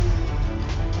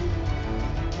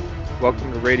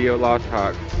Welcome to Radio Law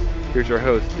Talk. Here's our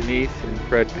hosts, Denise and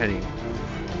Fred Penny.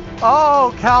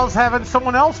 Oh, Cal's having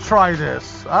someone else try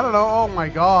this. I don't know. Oh my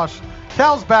gosh.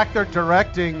 Cal's back there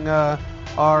directing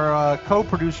our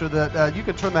co-producer. That you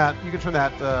can turn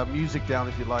that music down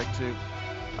if you'd like to.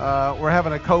 We're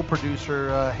having a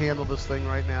co-producer handle this thing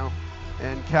right now,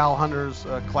 and Cal Hunter's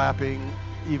clapping,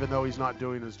 even though he's not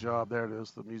doing his job. There it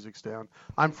is. The music's down.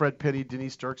 I'm Fred Penny.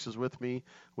 Denise Dirks is with me.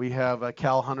 We have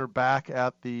Cal Hunter back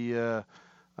at the.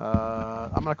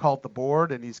 I'm going to call it the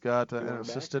board, and he's got an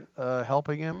assistant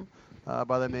helping him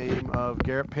by the name of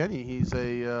Garrett Penny. He's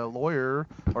a lawyer,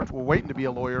 or we're waiting to be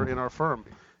a lawyer in our firm,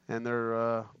 and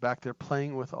they're back there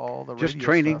playing with all the radio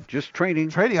stuff. Just training.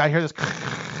 Training. I hear this.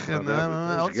 And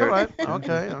it's all right.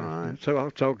 Okay, all right. So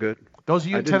it's all good. Those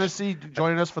of you in Tennessee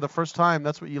joining us for the first time,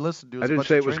 that's what you listen to. I didn't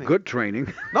say it was good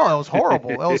training. No, it was horrible.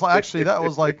 It was actually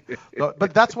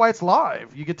but that's why it's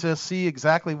live. You get to see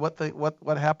exactly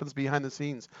what happens behind the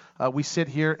scenes. We sit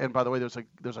here, and by the way,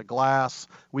 there's a glass.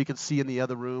 We can see in the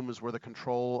other room is where the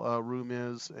control room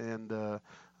is, and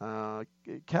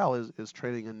Cal is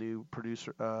training a new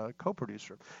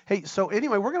co-producer. Hey, so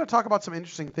anyway, we're going to talk about some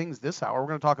interesting things this hour. We're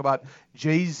going to talk about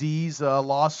Jay-Z's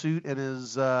lawsuit and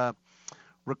his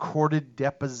recorded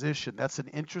deposition. That's an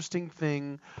interesting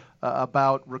thing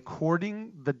about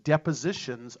recording the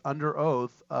depositions under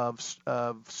oath of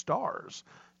stars,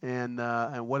 and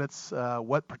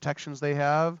what protections they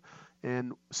have,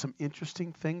 and some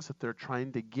interesting things that they're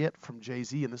trying to get from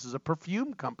Jay-Z. And this is a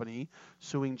perfume company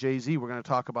suing Jay-Z. We're going to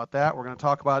talk about that. We're going to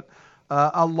talk about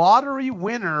a lottery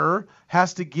winner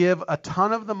has to give a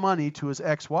ton of the money to his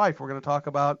ex-wife. We're going to talk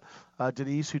about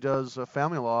Denise, who does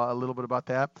family law, a little bit about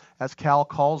that. As Cal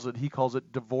calls it, he calls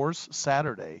it Divorce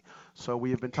Saturday. So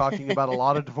we have been talking about a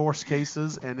lot of divorce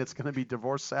cases, and it's going to be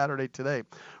Divorce Saturday today.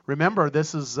 Remember,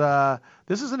 this is an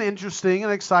interesting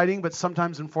and exciting, but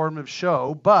sometimes informative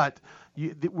show. But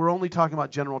we're only talking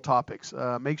about general topics.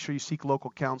 Make sure you seek local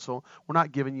counsel. We're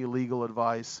not giving you legal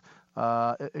advice.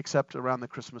 Except around the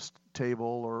Christmas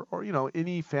table or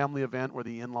any family event where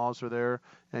the in-laws are there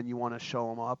and you want to show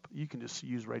them up, you can just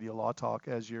use Radio Law Talk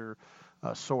as your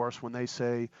source when they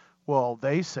say, well,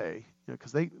 they say,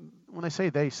 because when they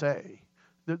say,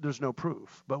 there's no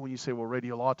proof. But when you say, well,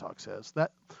 Radio Law Talk says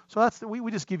that, so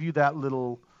we just give you that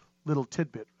little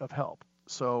tidbit of help.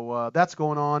 So that's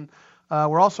going on.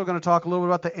 We're also going to talk a little bit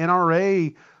about the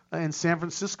NRA in San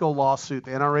Francisco lawsuit.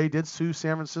 The NRA did sue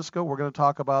San Francisco. We're going to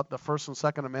talk about the First and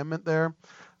Second Amendment there.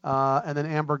 And then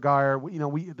Amber Geier,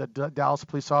 the Dallas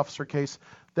police officer case,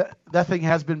 that thing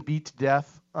has been beat to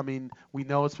death. I mean, we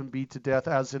know it's been beat to death,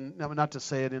 as in, not to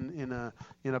say it in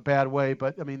a bad way,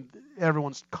 but I mean,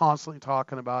 everyone's constantly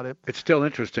talking about it. It's still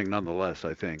interesting nonetheless,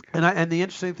 I think. And the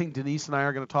interesting thing Denise and I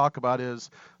are going to talk about is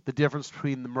the difference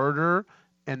between the murder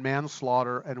and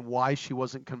manslaughter, and why she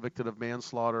wasn't convicted of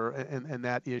manslaughter, and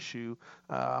that issue.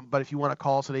 But if you want to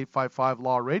call us at 855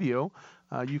 Law Radio,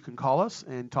 you can call us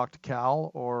and talk to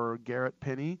Cal or Garrett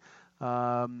Penny.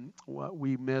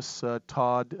 We miss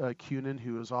Todd Cunin,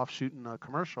 who is off shooting a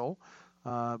commercial.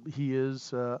 He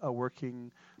is a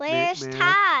working Where's man.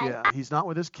 Todd? Yeah, he's not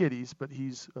with his kiddies, but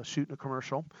he's shooting a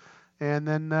commercial. And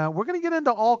then we're going to get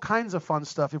into all kinds of fun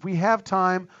stuff. If we have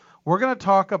time, we're going to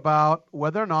talk about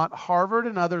whether or not Harvard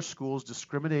and other schools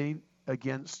discriminate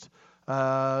against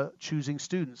choosing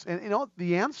students. And,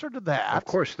 the answer to that... Of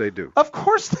course they do. Of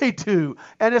course they do.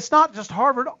 And it's not just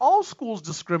Harvard. All schools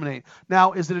discriminate.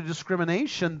 Now, is it a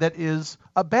discrimination that is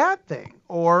a bad thing?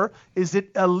 Or is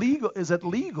it illegal? Is it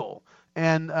legal?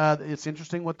 And it's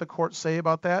interesting what the courts say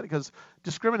about that, because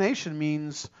discrimination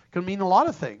can mean a lot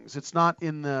of things. It's not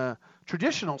in the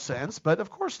traditional sense, but of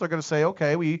course they're going to say,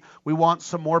 okay, we want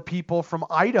some more people from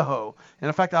Idaho. And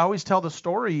in fact, I always tell the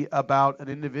story about an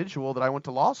individual that I went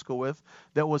to law school with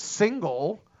that was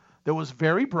single, that was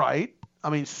very bright,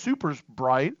 super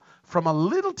bright, from a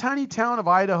little tiny town of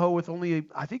Idaho with only,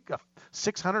 I think, a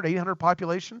 600, 800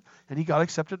 population, and he got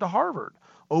accepted to Harvard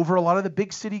over a lot of the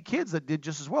big city kids that did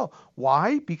just as well.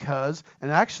 Why? Because, and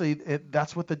actually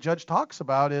that's what the judge talks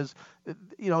about is,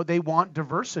 they want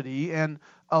diversity, and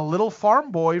a little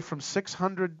farm boy from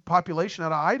 600 population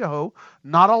out of Idaho,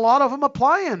 not a lot of them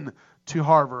applying to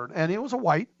Harvard, and it was a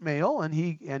white male, and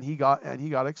he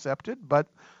got accepted, but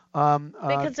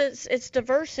because it's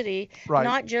diversity, right.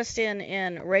 Not just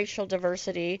in racial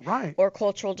diversity, right, or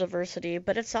cultural diversity,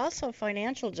 but it's also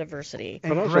financial diversity.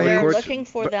 But also they're looking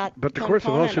for that. But the courts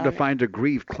have also defined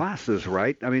aggrieved classes,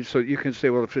 right? I mean, so you can say,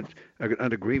 well, if it's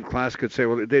an aggrieved class could say,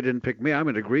 well, they didn't pick me. I'm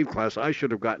an aggrieved class. I should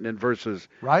have gotten in versus,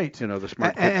 right. the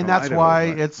smart kid And from that's Idaho. why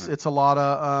Right. it's a lot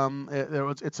of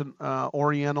it's an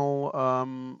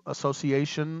Oriental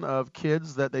association of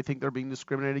kids that they think they're being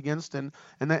discriminated against, and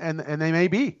they may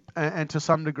be, and to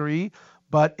some degree.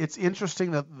 But it's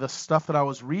interesting that the stuff that I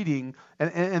was reading,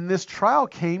 and this trial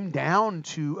came down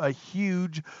to a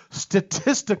huge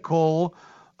statistical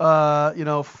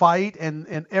fight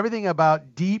and everything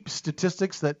about deep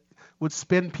statistics that would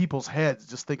spin people's heads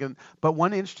just thinking. But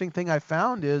one interesting thing I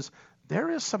found is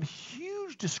there is some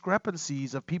huge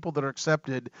discrepancies of people that are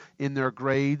accepted in their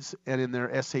grades and in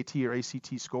their SAT or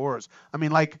ACT scores. I mean,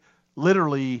 like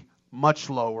literally much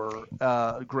lower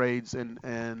grades and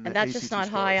that's ACT just not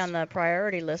scores. high on the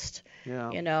priority list.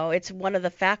 Yeah. It's one of the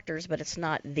factors, but it's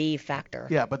not the factor.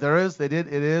 Yeah, but there is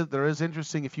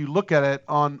interesting. If you look at it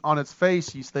on its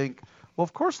face, you think, well,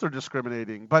 of course they're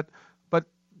discriminating, but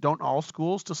don't all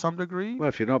schools to some degree? Well,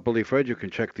 if you don't believe Fred, you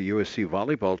can check the USC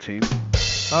volleyball team.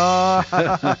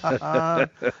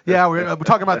 Yeah, we're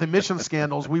talking about the admissions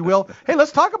scandals. We will. Hey,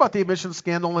 let's talk about the admissions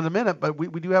scandal in a minute, but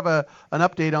we do have an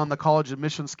update on the college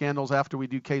admissions scandals after we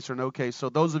do case or no case. So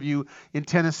those of you in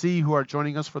Tennessee who are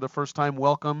joining us for the first time,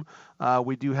 welcome.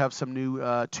 We do have some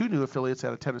two new affiliates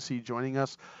out of Tennessee joining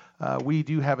us. We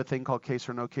do have a thing called Case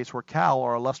or No Case where Cal,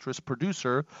 our illustrious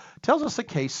producer, tells us a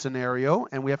case scenario,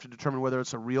 and we have to determine whether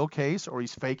it's a real case or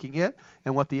he's faking it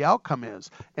and what the outcome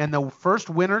is. And the first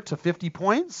winner to 50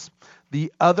 points,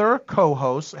 the other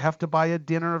co-hosts have to buy a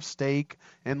dinner of steak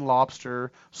and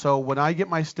lobster. So when I get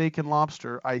my steak and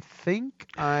lobster, I think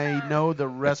I know the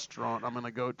restaurant I'm going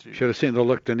to go to. Should have seen the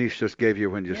look Denise just gave you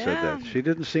when you said Yeah. that. She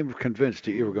didn't seem convinced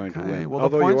that you were going to win. Well,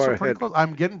 although the points you are are pretty ahead. close.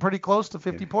 I'm getting pretty close to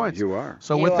 50 points. You are.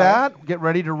 So You with are. that, get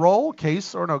ready to roll.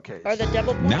 Case or no case? Or the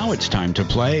double points. Now it's time to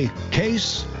play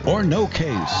Case or No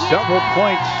Case. Double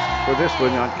points for this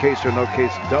one on Case or No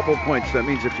Case. Double points. That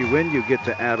means if you win, you get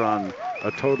to add on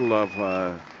a total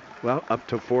of, up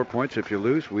to 4 points. If you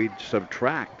lose, we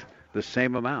subtract the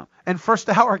same amount. And first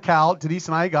hour, Cal, Denise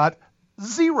and I got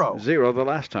 0. 0 the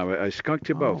last time. I skunked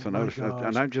you both, my gosh.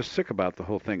 and I'm just sick about the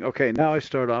whole thing. Okay, now I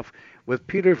start off with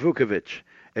Peter Vukovich,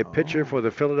 a pitcher for the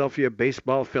Philadelphia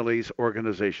Baseball Phillies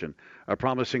organization, a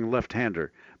promising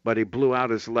left-hander, but he blew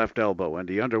out his left elbow, and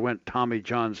he underwent Tommy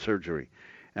John surgery.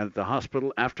 And at the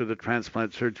hospital, after the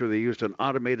transplant surgery, they used an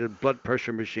automated blood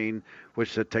pressure machine,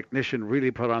 which the technician really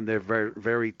put on there very,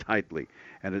 very tightly.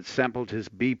 And it sampled his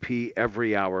BP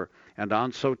every hour, and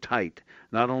on so tight,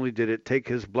 not only did it take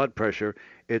his blood pressure,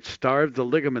 it starved the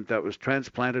ligament that was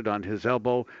transplanted on his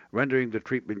elbow, rendering the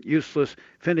treatment useless,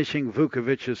 finishing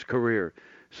Vukovich's career.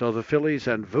 So the Phillies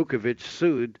and Vukovich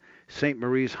sued St.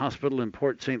 Marie's Hospital in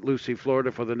Port St. Lucie,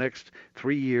 Florida, for the next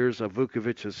 3 years of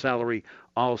Vukovich's salary,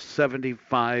 all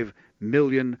 $75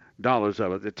 million of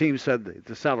it. The team said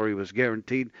the salary was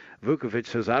guaranteed. Vukovich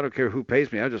says, I don't care who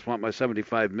pays me, I just want my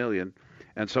 $75 million.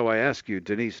 And so I ask you,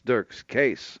 Denise Dirks,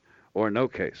 case or no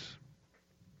case?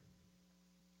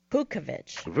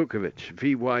 Vukovich. Vukovich,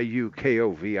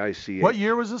 Vyukovic. What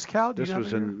year was this, Cal? Do you This have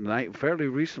was it here? fairly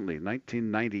recently,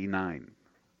 1999.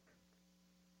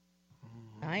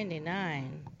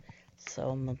 99.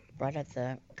 So I'm right at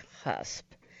the cusp.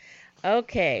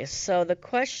 Okay, so the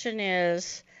question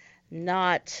is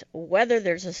not whether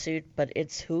there's a suit, but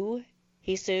it's who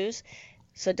he sues.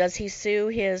 So does he sue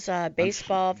his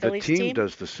baseball Phillies The team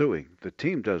does the suing. The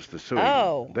team does the suing.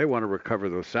 Oh. They want to recover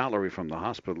the salary from the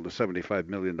hospital, the $75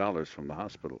 million from the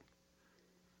hospital.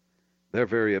 They're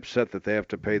very upset that they have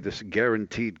to pay this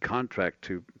guaranteed contract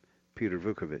to Peter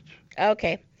Vukovich.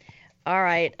 Okay. All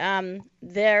right.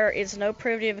 There is no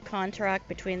privity of contract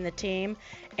between the team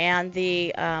and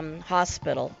the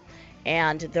hospital,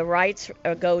 and the rights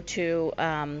go to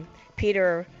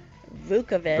Peter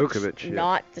Vukovich, yeah.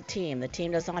 not the team. The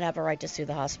team does not have a right to sue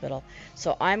the hospital.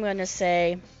 So I'm going to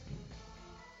say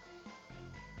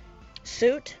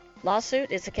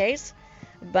lawsuit is the case,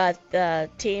 but the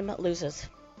team loses.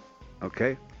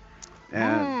 Okay?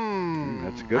 And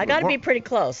that's a good I got to one. be pretty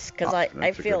close because I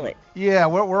that's a feel good it. Yeah,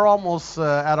 we're almost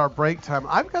at our break time.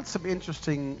 I've got some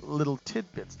interesting little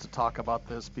tidbits to talk about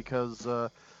this because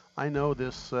I know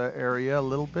this area a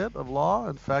little bit of law.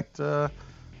 In fact,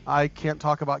 I can't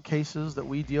talk about cases that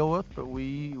we deal with, but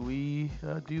we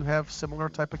do have similar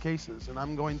type of cases, and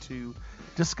I'm going to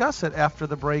discuss it after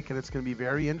the break, and it's going to be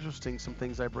very interesting, some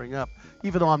things I bring up,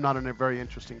 even though I'm not a very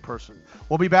interesting person.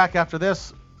 We'll be back after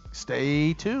this.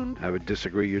 Stay tuned. I would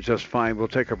disagree. You're just fine. We'll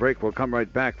take a break. We'll come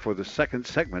right back for the second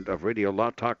segment of Radio Law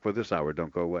Talk for this hour.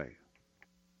 Don't go away.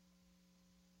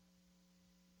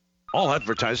 All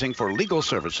advertising for legal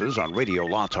services on Radio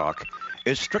Law Talk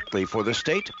is strictly for the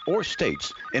state or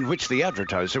states in which the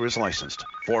advertiser is licensed.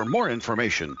 For more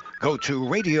information, go to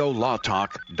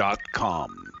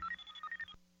radiolawtalk.com.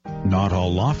 Not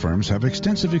all law firms have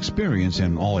extensive experience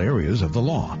in all areas of the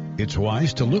law. It's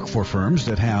wise to look for firms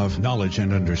that have knowledge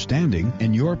and understanding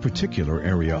in your particular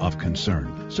area of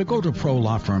concern. So go to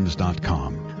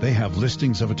prolawfirms.com. They have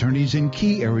listings of attorneys in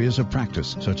key areas of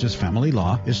practice, such as family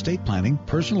law, estate planning,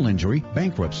 personal injury,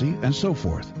 bankruptcy, and so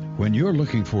forth. When you're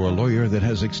looking for a lawyer that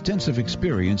has extensive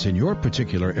experience in your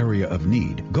particular area of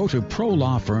need, go to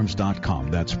prolawfirms.com.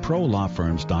 That's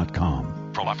prolawfirms.com.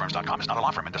 ProLawFirms.com is not a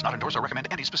law firm and does not endorse or recommend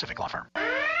any specific law firm.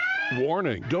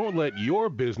 Warning, don't let your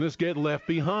business get left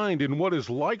behind in what is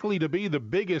likely to be the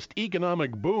biggest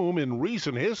economic boom in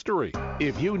recent history.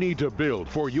 If you need to build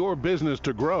for your business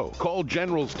to grow, call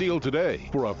General Steel today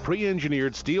for a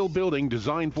pre-engineered steel building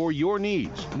designed for your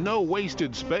needs. No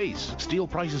wasted space. Steel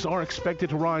prices are expected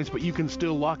to rise, but you can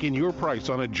still lock in your price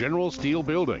on a General Steel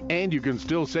building. And you can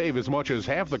still save as much as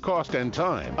half the cost and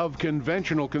time of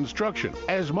conventional construction.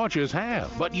 As much as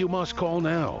half. But you must call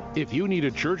now. If you need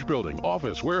a church building,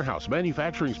 office, warehouse,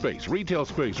 manufacturing space, retail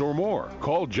space, or more,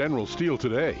 call General Steel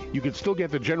today. You can still get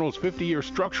the General's 50-year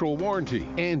structural warranty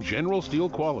and General Steel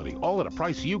quality, all at a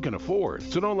price you can afford.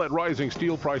 So don't let rising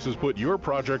steel prices put your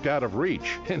project out of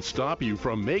reach and stop you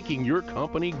from making your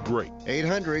company great.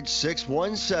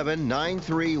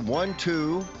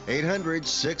 800-617-9312.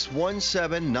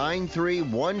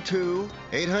 800-617-9312.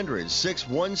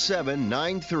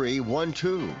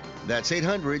 800-617-9312. That's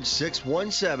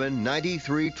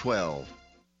 800-617-9312.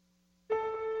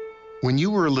 When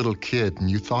you were a little kid and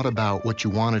you thought about what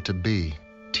you wanted to be,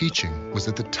 teaching was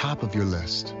at the top of your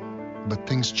list. But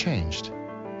things changed.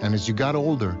 And as you got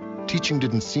older, teaching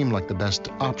didn't seem like the best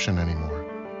option anymore.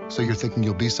 So you're thinking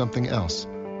you'll be something else.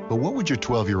 But what would your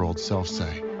 12-year-old self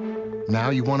say?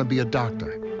 Now you want to be a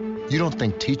doctor. You don't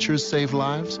think teachers save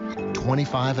lives?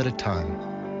 25 at a time.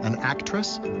 An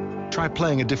actress? Try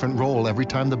playing a different role every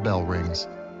time the bell rings.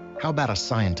 How about a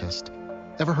scientist?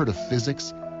 Ever heard of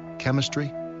physics?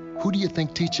 Chemistry? Who do you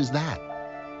think teaches that?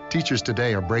 Teachers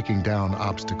today are breaking down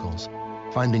obstacles,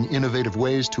 finding innovative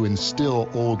ways to instill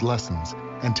old lessons,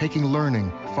 and taking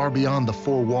learning far beyond the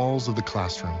four walls of the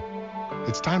classroom.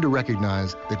 It's time to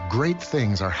recognize that great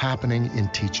things are happening in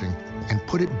teaching and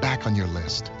put it back on your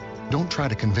list. Don't try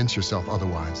to convince yourself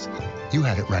otherwise. You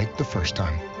had it right the first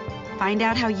time. Find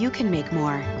out how you can make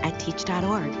more at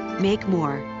teach.org. Make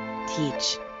more.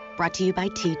 Teach. Brought to you by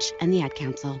Teach and the Ad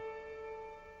Council.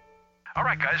 All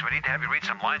right, guys, we need to have you read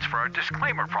some lines for our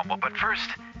disclaimer promo. But first,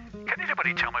 can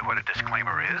anybody tell me what a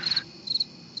disclaimer is?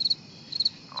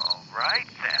 All right,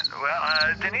 then.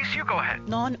 Well, Denise, you go ahead.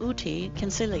 Non uti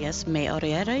concilius me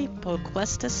oriere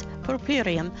perquestis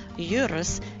purpurium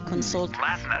juris consult.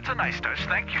 Latin, that's a nice touch.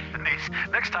 Thank you, Denise.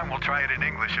 Next time we'll try it in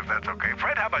English if that's okay.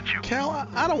 Fred, how about you? Cal,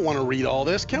 I don't want to read all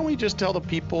this. Can't we just tell the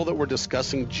people that we're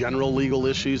discussing general legal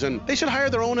issues and they should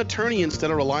hire their own attorney instead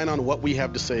of relying on what we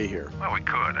have to say here? Well, we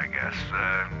could, I guess.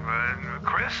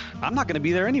 Chris? I'm not going to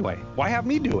be there anyway. Why have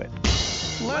me do it?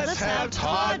 Let's have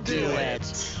Todd do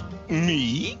it.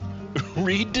 Me?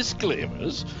 Read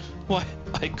disclaimers? Why,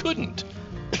 I couldn't.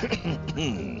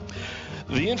 The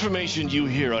information you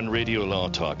hear on Radio Law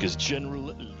Talk is general.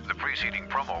 The preceding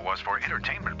promo was for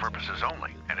entertainment purposes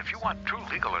only. And if you want true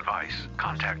legal advice,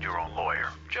 contact your own lawyer.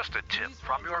 Just a tip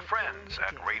from your friends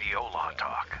at Radio Law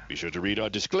Talk. Be sure to read our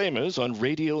disclaimers on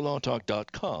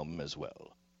radiolawtalk.com as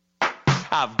well.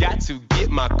 I've got to get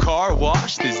my car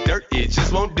washed. This dirt, it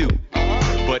just won't do.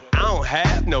 But I don't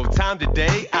have no time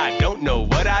today. I don't know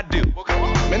what I do.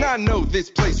 Man, I know this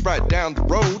place right down the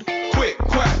road. Quick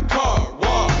Quack Car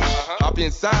Wash. Hop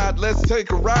inside, let's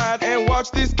take a ride and watch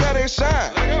this cat and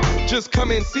shine. Just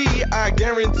come and see, I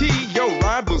guarantee your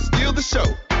ride will steal the show.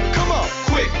 Come on,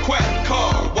 Quick Quack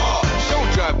Car Wash.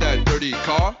 Don't drive that dirty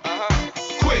car.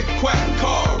 Quick Quack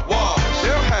Car Wash.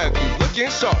 They'll have you looking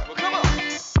sharp. Come on.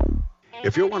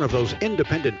 If you're one of those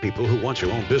independent people who wants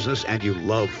your own business and you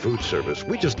love food service,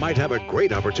 we just might have a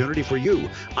great opportunity for you.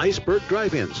 Iceberg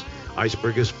Drive-Ins.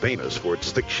 Iceberg is famous for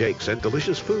its thick shakes and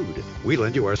delicious food. We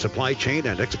lend you our supply chain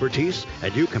and expertise,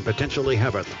 and you can potentially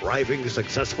have a thriving,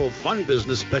 successful, fun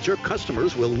business that your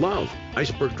customers will love.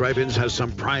 Iceberg Drive-Ins has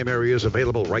some prime areas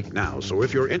available right now, so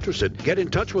if you're interested, get in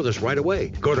touch with us right away.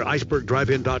 Go to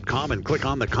icebergdrivein.com and click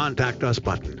on the Contact Us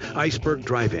button. Iceberg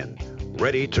Drive-In,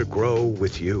 ready to grow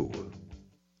with you.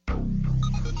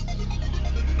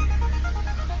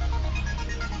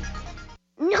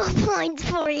 No points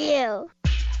for you.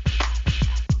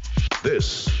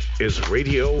 This is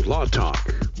Radio Law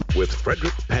Talk with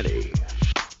Frederick Penny.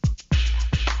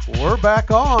 We're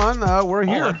back on. We're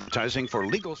here. Advertising for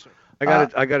legal service.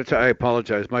 I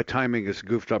apologize. My timing is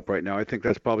goofed up right now. I think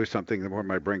that's probably something where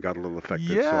my brain got a little affected.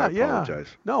 So I apologize.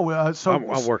 No,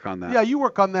 I'll work on that. Yeah, you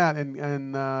work on that,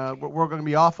 and we're going to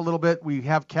be off a little bit. We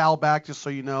have Cal back, just so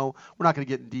you know. We're not going to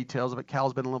get in details, but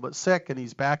Cal's been a little bit sick, and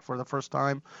he's back for the first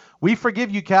time. We forgive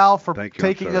you, Cal, for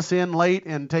taking us in late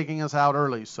and taking us out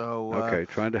early. So okay,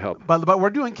 trying to help. But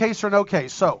we're doing case or no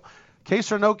case. So.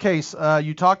 Case or no case,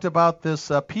 you talked about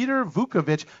this Peter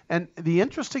Vukovich, and the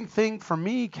interesting thing for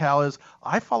me, Cal, is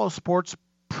I follow sports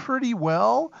pretty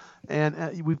well,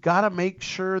 and we've got to make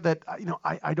sure that,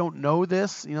 I don't know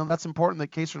this. That's important, that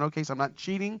case or no case, I'm not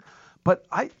cheating, but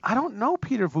I don't know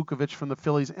Peter Vukovich from the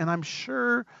Phillies, and I'm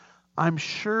sure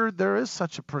there is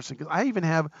such a person, because I even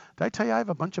have, did I tell you I have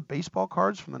a bunch of baseball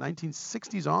cards from the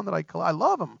 1960s on that I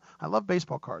love them. I love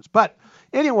baseball cards. But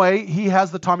anyway, he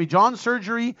has the Tommy John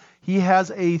surgery. He has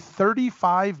a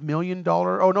 $75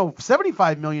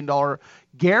 million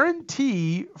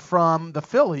guarantee from the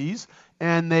Phillies,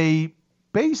 and they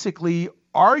basically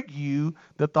argue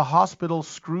that the hospital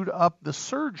screwed up the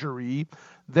surgery.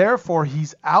 Therefore,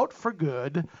 he's out for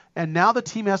good, and now the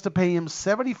team has to pay him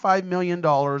 $75 million,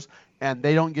 and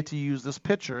they don't get to use this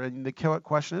pitcher. And the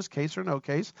question is case or no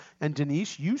case. And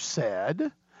Denise, you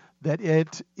said that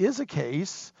it is a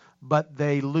case, but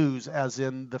they lose, as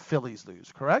in the Phillies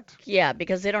lose, correct? Yeah,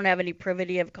 because they don't have any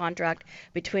privity of contract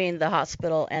between the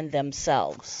hospital and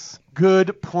themselves.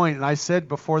 Good point. And I said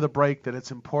before the break that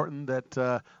it's important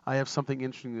that I have something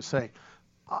interesting to say.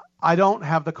 I don't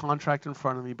have the contract in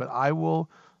front of me, but I will.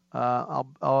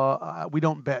 We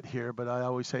don't bet here, but I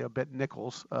always say I bet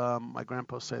nickels. My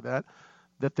grandpa say that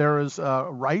there is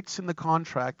rights in the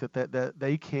contract that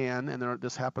they can, and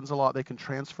this happens a lot. They can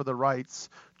transfer the rights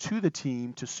to the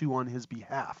team to sue on his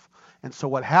behalf. And so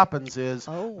what happens is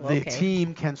the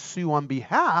team can sue on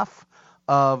behalf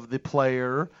of the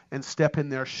player and step in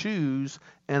their shoes.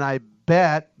 And I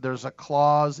bet there's a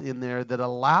clause in there that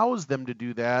allows them to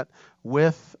do that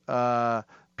with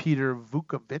Peter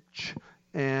Vukovich,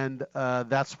 and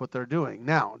that's what they're doing.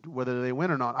 Now, whether they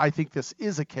win or not, I think this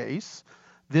is a case.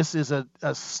 This is a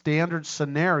standard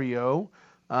scenario,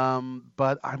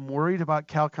 but I'm worried about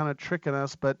Cal kind of tricking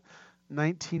us. But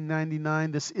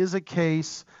 1999, this is a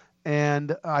case,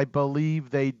 and I believe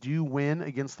they do win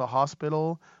against the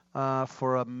hospital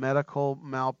for a medical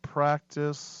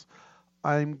malpractice.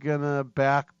 I'm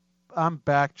backtracking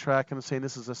and saying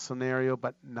this is a scenario,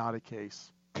 but not a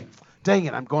case. Dang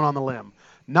it, I'm going on the limb.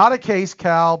 Not a case,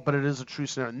 Cal, but it is a true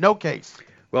scenario. No case.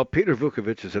 Well, Peter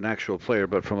Vukovich is an actual player,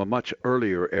 but from a much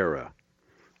earlier era.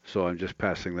 So I'm just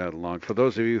passing that along. For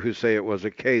those of you who say it was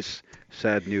a case,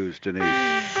 sad news, Denise.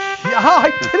 Yeah,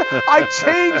 I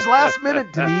changed last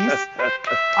minute, Denise.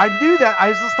 I knew that. I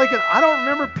was just thinking, I don't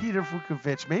remember Peter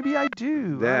Vukovich. Maybe I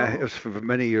do. Yeah, it was from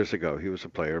many years ago. He was a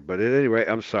player. But at any rate,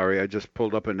 I'm sorry. I just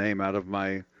pulled up a name out of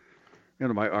my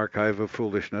archive of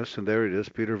foolishness, and there it is,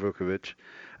 Peter Vukovich.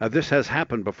 This has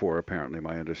happened before, apparently,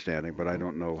 my understanding, but I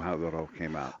don't know how that all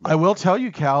came out. I will tell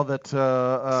you, Cal, that...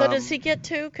 so does he get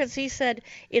two? Because he said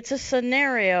it's a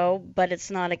scenario, but it's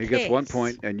not a case. He gets 1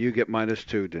 point, and you get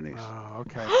 -2, Denise. Oh,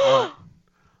 okay. Right.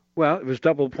 Well, it was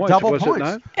double points, was it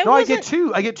not? No, I get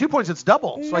 2. I get 2 points. It's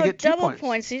double, so I get 2 double points.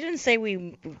 points. You didn't say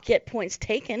we get points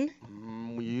taken.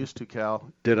 We used to, Cal.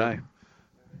 Did I?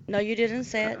 No, you didn't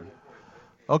say it.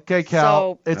 Okay,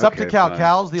 Cal. It's up to Cal. Fine.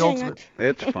 Cal's the ultimate.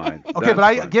 It's fine. Okay,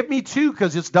 but give me 2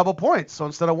 because it's double points. So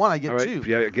instead of 1, I get 2.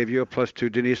 Yeah, I give you a +2.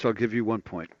 Denise, I'll give you 1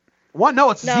 point. 1?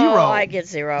 No, it's 0. No, I get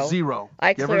 0. 0.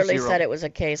 I clearly said it was a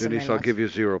case. Denise, I'll give you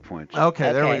 0 points.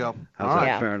 Okay, there we go. How's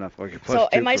that? Fair enough. Okay, so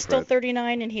am I still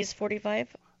 39 and he's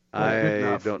 45?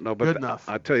 I don't know, but good enough.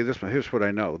 I'll tell you this one. Here's what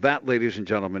I know. That, ladies and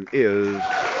gentlemen, is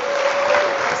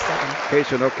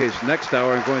Case or No Case. Next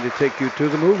hour, I'm going to take you to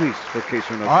the movies for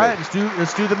Case or No Case. All right,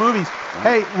 let's do the movies.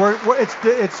 Hey,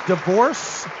 it's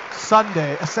Divorce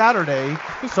Saturday.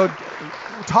 So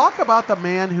talk about the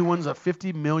man who wins a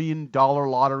 $50 million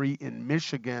lottery in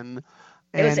Michigan.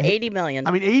 It was $80 million.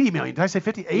 I mean, $80 million. Did I say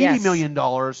 50? $80 million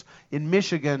in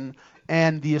Michigan,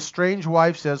 and the estranged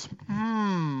wife says,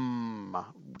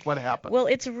 what happened? Well,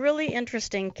 it's a really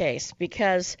interesting case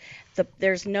because the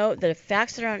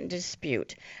facts are not in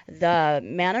dispute. The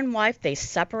man and wife, they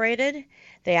separated.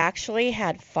 They actually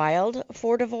had filed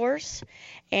for divorce,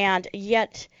 and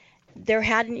yet there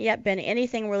hadn't yet been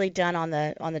anything really done on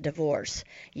the divorce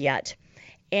yet.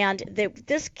 And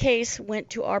this case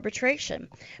went to arbitration.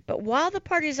 But while the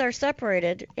parties are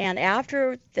separated, and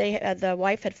after the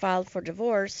wife had filed for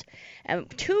divorce,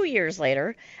 2 years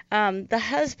later, the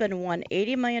husband won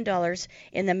 $80 million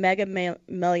in the Mega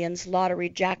Millions lottery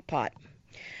jackpot.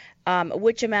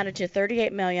 which amounted to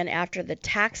 $38 million after the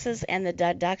taxes and the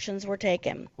deductions were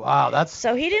taken. Wow,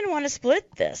 So he didn't want to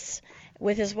split this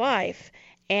with his wife,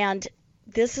 and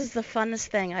this is the funnest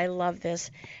thing. I love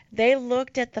this. They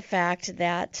looked at the fact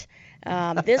that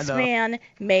this man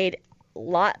made a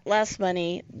lot less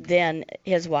money than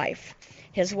his wife.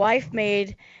 His wife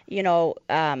made, between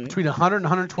 100 and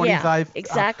 125. Yeah,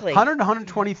 exactly. 100 and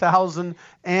 120,000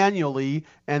 annually,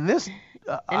 and this.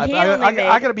 And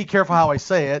I got to be careful how I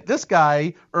say it. This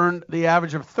guy earned the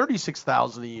average of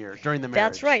 $36,000 a year during the marriage.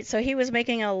 That's right. So he was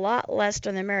making a lot less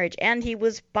during the marriage, and he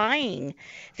was buying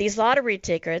these lottery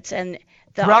tickets and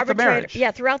throughout the marriage.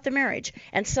 Yeah, throughout the marriage.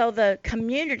 And so the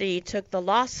community took the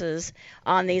losses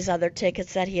on these other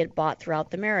tickets that he had bought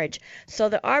throughout the marriage. So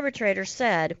the arbitrator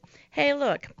said, hey,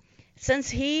 look, since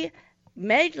he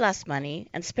made less money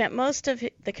and spent most of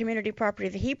the community property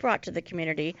that he brought to the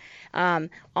community on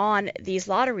these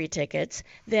lottery tickets,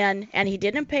 and he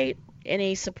didn't pay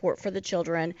any support for the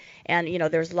children, and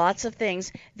there's lots of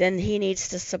things, then he needs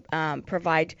to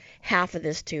provide half of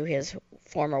this to his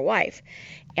former wife.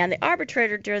 And the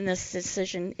arbitrator, during this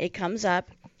decision, it comes up,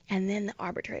 and then the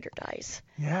arbitrator dies.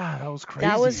 Yeah, that was crazy.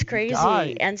 That was He crazy.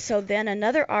 died. And so then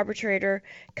another arbitrator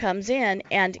comes in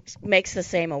and makes the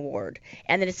same award,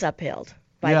 and then it's upheld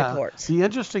by the courts. The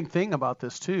interesting thing about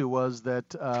this too was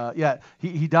that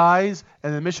he dies,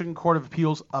 and the Michigan Court of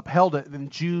Appeals upheld it in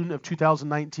June of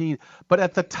 2019. But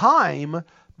at the time,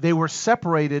 they were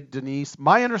separated, Denise.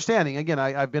 My understanding, again,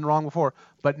 I've been wrong before,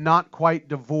 but not quite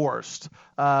divorced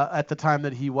at the time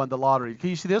that he won the lottery. Can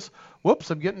you see this?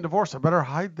 Whoops, I'm getting divorced. I better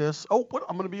hide this. Oh, what?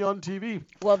 I'm going to be on TV.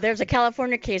 Well, there's a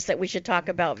California case that we should talk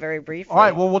about very briefly. All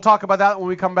right, well, we'll talk about that when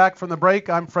we come back from the break.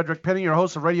 I'm Frederick Penny, your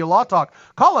host of Radio Law Talk.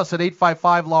 Call us at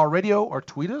 855-LAW-RADIO or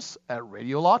tweet us at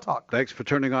Radio Law Talk. Thanks for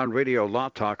turning on Radio Law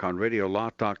Talk on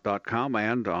RadioLawTalk.com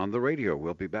and on the radio.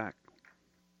 We'll be back.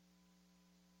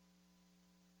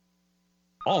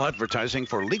 All advertising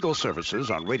for legal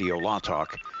services on Radio Law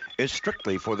Talk is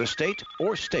strictly for the state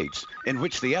or states in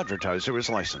which the advertiser is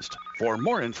licensed. For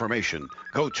more information,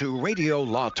 go to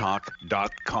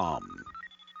RadioLawTalk.com.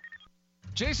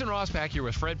 Jason Rosbach here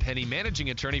with Fred Penny, managing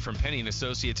attorney from Penny &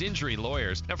 Associates Injury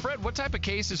Lawyers. Now, Fred, what type of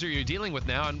cases are you dealing with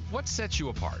now, and what sets you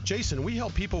apart? Jason, we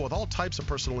help people with all types of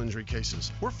personal injury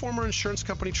cases. We're former insurance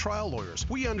company trial lawyers.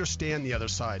 We understand the other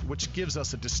side, which gives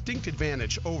us a distinct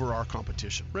advantage over our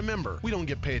competition. Remember, we don't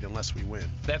get paid unless we win.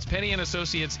 That's Penny &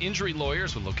 Associates Injury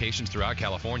Lawyers with locations throughout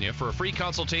California. For a free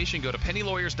consultation, go to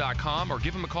pennylawyers.com or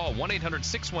give them a call,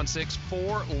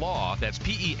 1-800-616-4LAW. That's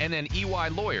PENNEY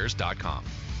lawyers.com.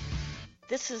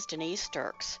 This is Denise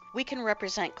Sturks. We can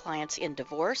represent clients in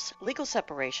divorce, legal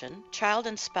separation, child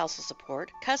and spousal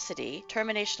support, custody,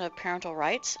 termination of parental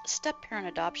rights, step-parent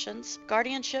adoptions,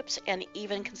 guardianships, and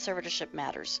even conservatorship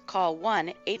matters. Call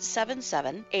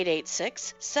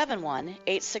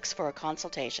 1-877-886-7186 for a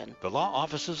consultation. The law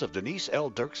offices of Denise L.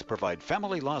 Dirks provide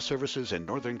family law services in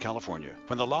Northern California.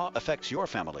 When the law affects your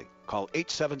family, call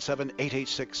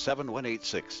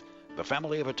 877-886-7186. The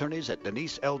family of attorneys at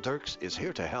Denise L. Dirks is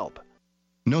here to help.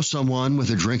 Know someone with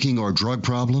a drinking or drug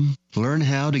problem? Learn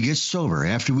how to get sober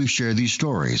after we share these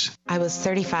stories. I was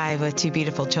 35 with two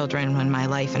beautiful children when my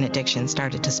life and addiction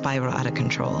started to spiral out of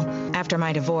control. After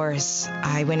my divorce,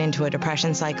 I went into a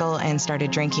depression cycle and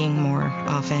started drinking more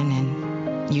often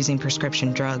and using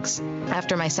prescription drugs.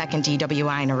 After my second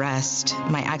DWI and arrest,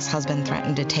 my ex-husband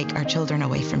threatened to take our children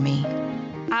away from me.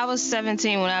 I was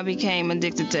 17 when I became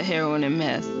addicted to heroin and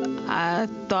meth. I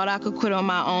thought I could quit on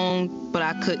my own, but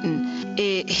I couldn't.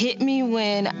 It hit me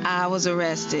when I was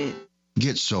arrested.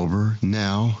 Get sober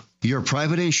now. Your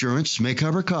private insurance may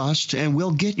cover costs and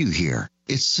we'll get you here.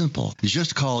 It's simple.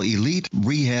 Just call Elite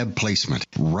Rehab Placement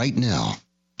right now.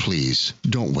 Please,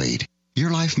 don't wait.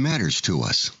 Your life matters to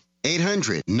us.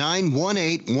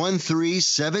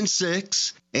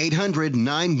 800-918-1376.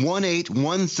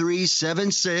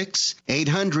 800-918-1376.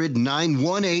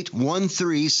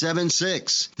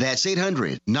 800-918-1376. That's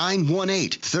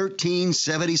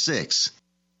 800-918-1376.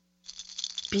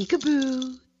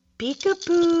 Peekaboo.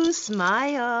 Peekaboo.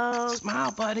 Smile.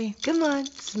 Smile, buddy. Come on,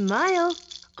 smile.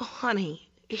 Oh, honey,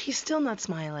 he's still not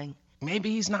smiling. Maybe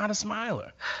he's not a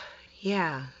smiler.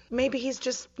 Yeah, maybe he's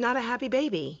just not a happy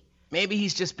baby. Maybe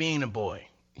he's just being a boy.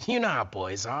 You know how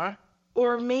boys are.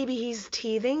 Or maybe he's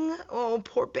teething. Oh,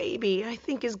 poor baby. I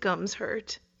think his gums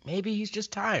hurt. Maybe he's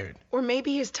just tired. Or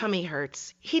maybe his tummy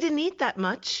hurts. He didn't eat that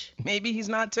much. Maybe he's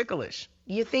not ticklish.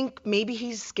 You think maybe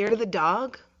he's scared of the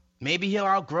dog? Maybe he'll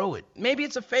outgrow it. Maybe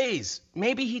it's a phase.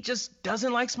 Maybe he just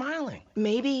doesn't like smiling.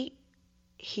 Maybe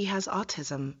he has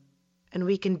autism, and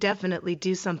we can definitely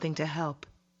do something to help.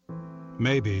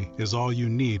 Maybe is all you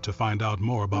need to find out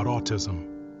more about autism.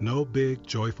 No big,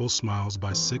 joyful smiles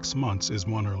by 6 months is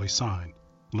one early sign.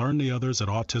 Learn the others at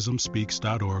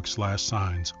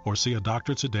autismspeaks.org/signs or see a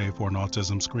doctor today for an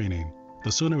autism screening.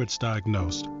 The sooner it's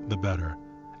diagnosed, the better.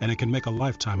 And it can make a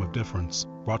lifetime of difference.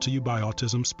 Brought to you by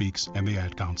Autism Speaks and the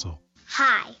Ad Council.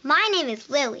 Hi, my name is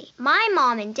Lily. My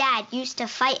mom and dad used to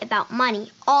fight about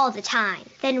money all the time.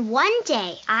 Then one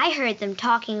day, I heard them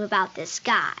talking about this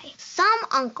guy, some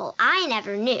uncle I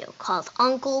never knew, called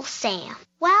Uncle Sam.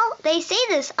 Well, they say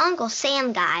this Uncle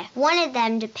Sam guy wanted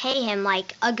them to pay him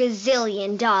like $1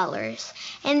 gazillion,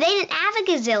 and they didn't have $1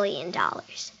 gazillion.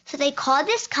 So they called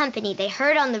this company they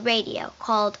heard on the radio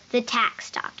called the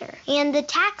Tax Doctor. And the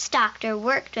Tax Doctor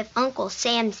worked with Uncle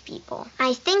Sam's people.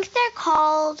 I think they're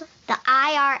called the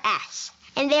IRS.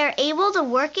 And they were able to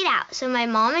work it out so my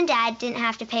mom and dad didn't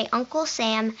have to pay Uncle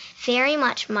Sam very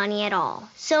much money at all.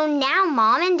 So now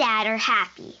mom and dad are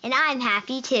happy, and I'm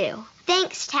happy too.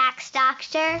 Thanks, Tax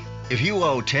Doctor. If you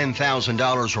owe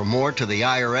 $10,000 or more to the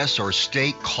IRS or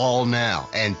state, call now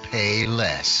and pay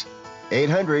less.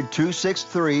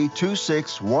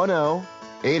 800-263-2610.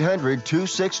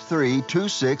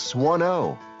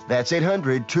 800-263-2610. That's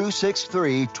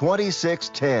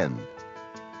 800-263-2610.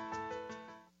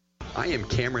 I am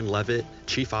Cameron Levitt,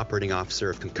 Chief Operating Officer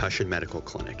of Concussion Medical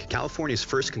Clinic. California's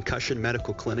first concussion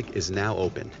medical clinic is now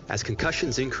open. As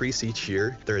concussions increase each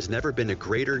year, there has never been a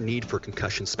greater need for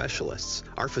concussion specialists.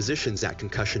 Our physicians at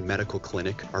Concussion Medical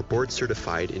Clinic are board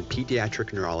certified in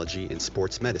pediatric neurology and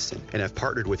sports medicine and have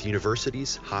partnered with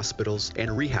universities, hospitals,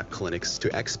 and rehab clinics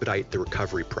to expedite the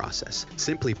recovery process.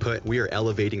 Simply put, we are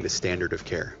elevating the standard of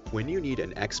care. When you need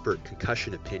an expert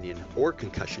concussion opinion or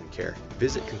concussion care,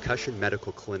 visit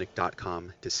concussionmedicalclinic.com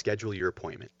to schedule your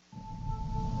appointment.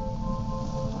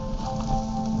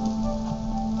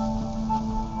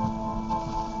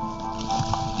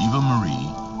 Eva Marie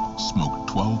smoked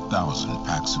 12,000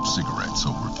 packs of cigarettes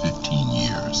over 15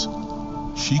 years.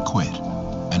 She quit,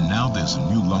 and now there's a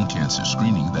new lung cancer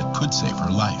screening that could save her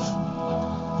life.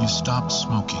 You stopped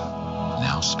smoking.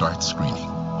 Now start screening.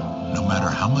 No matter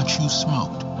how much you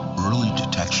smoked, early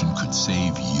detection could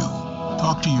save you.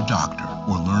 Talk to your doctor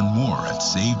or learn more at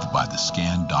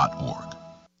savedbythescan.org.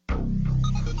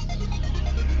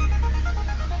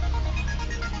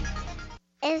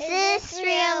 Is this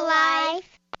real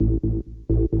life?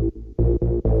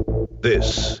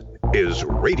 This is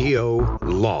Radio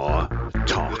Law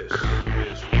Talk.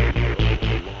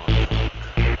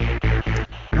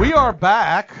 We are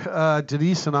back,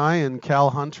 Denise and I and Cal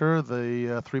Hunter,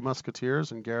 the Three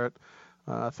Musketeers, and Garrett.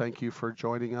 Thank you for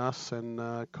joining us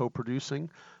and co-producing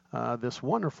this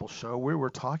wonderful show. We were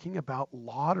talking about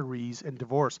lotteries and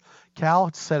divorce.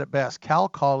 Cal said it best. Cal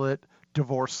called it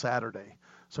Divorce Saturday.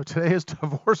 So today is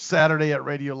Divorce Saturday at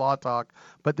Radio Law Talk.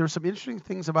 But there's some interesting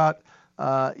things about,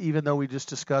 even though we just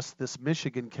discussed this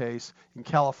Michigan case in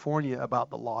California about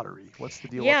the lottery. What's the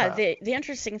deal with that? Yeah, the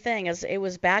interesting thing is it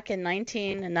was back in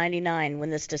 1999 when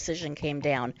this decision came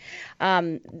down.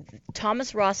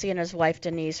 Thomas Rossi and his wife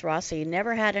Denise Rossi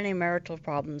never had any marital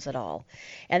problems at all.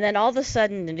 And then all of a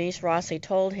sudden Denise Rossi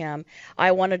told him,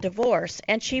 I want a divorce.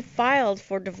 And she filed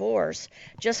for divorce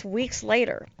just weeks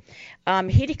later.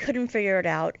 He couldn't figure it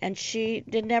out, and she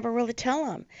did never really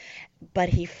tell him. But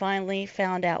he finally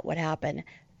found out what happened.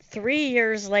 3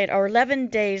 years later, or 11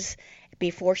 days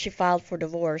before she filed for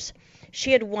divorce,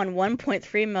 she had won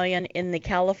 $1.3 million in the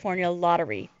California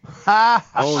lottery.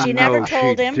 She never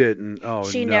told him. Didn't. Oh,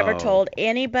 she no. never told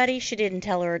anybody. She didn't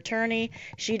tell her attorney.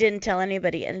 She didn't tell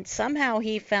anybody. And somehow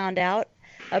he found out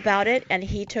about it, and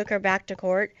he took her back to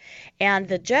court. And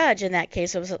the judge in that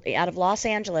case, it was out of Los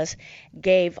Angeles,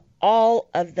 gave all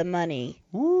of the money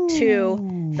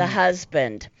to the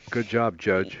husband. Good job,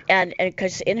 Judge. And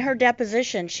because in her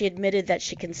deposition, she admitted that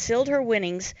she concealed her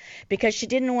winnings because she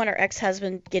didn't want her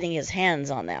ex-husband getting his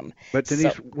hands on them. But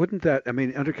Denise, wouldn't that, I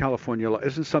mean, under California law,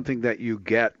 isn't something that you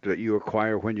get, that you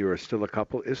acquire when you are still a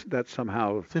couple, isn't that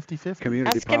somehow 50-50?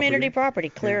 Community That's property? community property,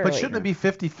 clearly. But shouldn't it be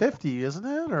 50-50, isn't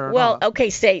it? Or well, not?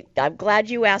 okay, I'm glad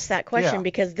you asked that question Yeah.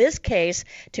 because this case,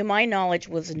 to my knowledge,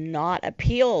 was not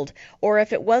appealed. Or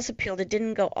if it was appealed, it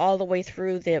didn't go all the way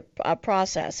through the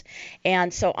process.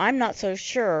 And so I'm not so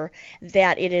sure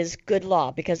that it is good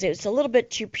law because it's a little bit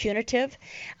too punitive.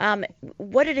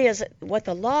 What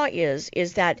the law is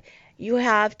that you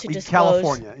have to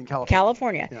disclose In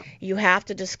California. Yeah. You have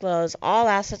to disclose all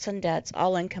assets and debts,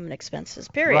 all income and expenses,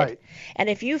 period. Right. And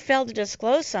if you fail to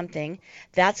disclose something,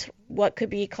 that's what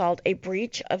could be called a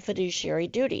breach of fiduciary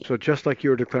duty. So just like you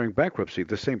were declaring bankruptcy,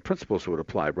 the same principles would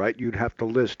apply, right? You'd have to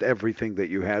list everything that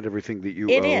you had, everything that you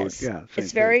It owed. is. Yeah, same It's thing.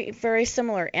 very, very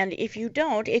similar. And if you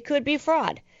don't, it could be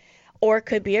fraud. or it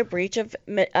could be a breach of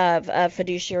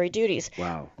fiduciary duties.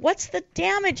 Wow. What's the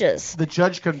damages? The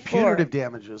judge can punitive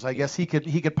damages. I guess he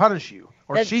could punish you,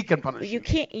 or she can punish you.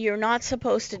 You're not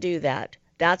supposed to do that.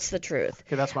 That's the truth.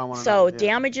 Okay, that's what I want to know. So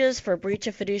damages for breach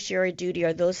of fiduciary duty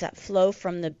are those that flow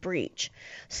from the breach.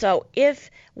 So if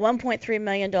 $1.3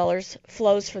 million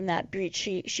flows from that breach,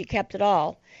 she kept it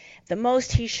all. The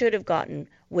most he should have gotten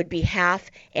would be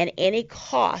half, and any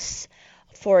costs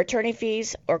for attorney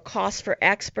fees or costs for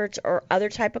experts or other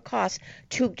type of costs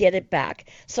to get it back.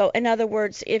 So in other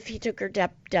words, if he took her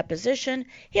deposition,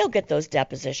 he'll get those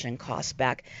deposition costs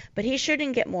back, but he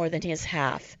shouldn't get more than his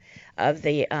half of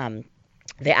the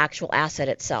actual asset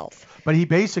itself. But he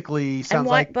basically sounds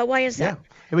like. But why is that?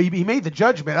 Yeah. He made the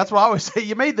judge mad. That's what I always say.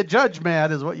 You made the judge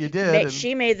mad, is what you did.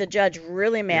 She made the judge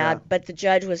really mad, but the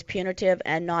judge was punitive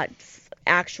and not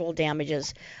actual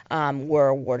damages were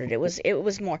awarded. It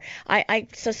was more. I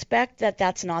suspect that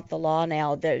that's not the law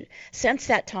now. Since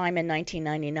that time in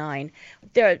 1999,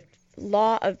 the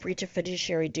law of breach of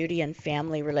fiduciary duty and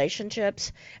family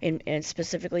relationships, and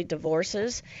specifically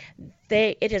divorces,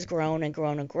 it has grown and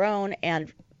grown and grown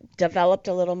and developed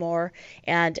a little more.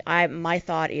 And my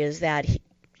thought is that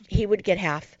he would get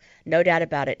half. No doubt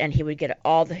about it, and he would get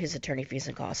all his attorney fees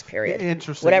and costs, period.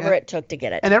 Interesting. Whatever it took to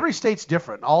get it. And every state's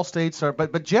different. All states are,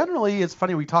 but generally, it's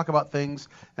funny, we talk about things,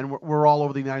 and we're all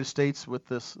over the United States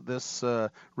with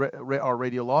our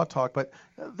radio law talk, but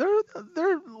there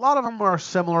a lot of them are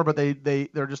similar, but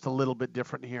they're just a little bit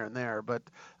different here and there. But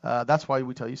that's why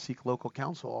we tell you seek local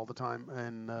counsel all the time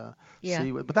and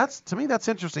see. But to me, that's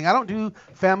interesting. I don't do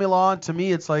family law, and to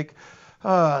me, it's like,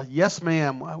 yes,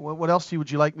 ma'am. What else would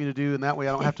you like me to do? And that way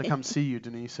I don't have to come see you,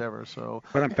 Denise, ever. So.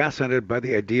 But I'm fascinated by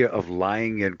the idea of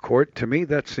lying in court. To me,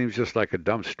 that seems just like a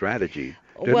dumb strategy.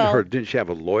 Didn't she have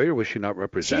a lawyer? Was she not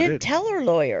represented? She didn't tell her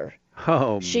lawyer.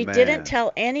 Oh, she man. didn't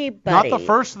tell anybody. Not the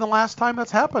first and the last time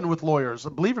that's happened with lawyers.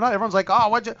 Believe it or not, everyone's like, oh,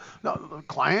 what'd you... No,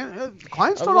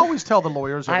 clients don't always tell the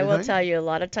lawyers everything. I will tell you, a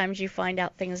lot of times you find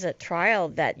out things at trial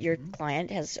that your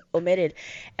client has omitted,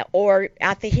 or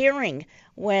at the hearing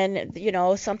when,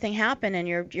 something happened and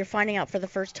you're finding out for the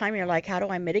first time, you're like, how do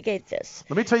I mitigate this?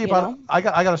 Let me tell you about... I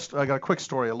got a quick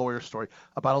story, a lawyer story,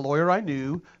 about a lawyer I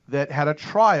knew that had a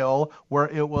trial where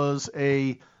it was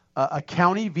a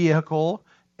county vehicle,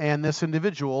 and this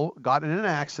individual got in an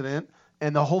accident,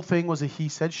 and the whole thing was a he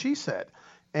said, she said.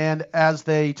 And as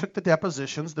they took the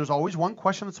depositions, there's always one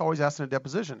question that's always asked in a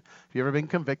deposition. Have you ever been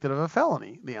convicted of a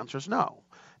felony? The answer is no.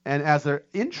 And as they're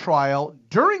in trial,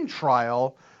 during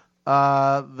trial,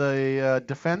 the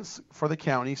defense for the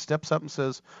county steps up and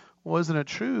says, well, isn't it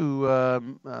true,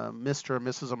 Mr. or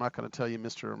Mrs., I'm not going to tell you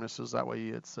Mr. or Mrs., that way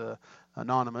it's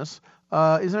anonymous.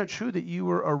 Isn't it true that you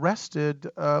were arrested,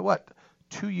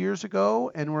 2 years ago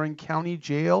and were in county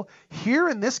jail here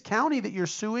in this county that you're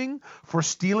suing for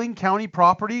stealing county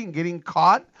property and getting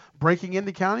caught breaking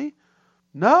into county?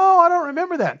 No, I don't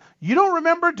remember that. You don't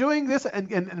remember doing this,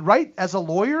 and right as a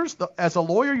lawyer,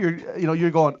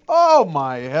 you're going, oh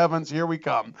my heavens, here we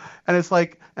come, and it's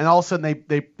like, and all of a sudden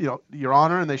they Your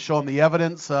Honor, and they show them the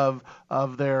evidence of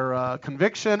their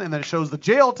conviction, and then it shows the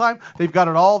jail time. They've got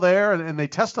it all there, and they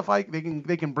testify.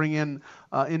 They can bring in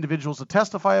individuals to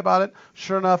testify about it.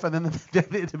 Sure enough, and then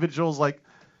the individual's like,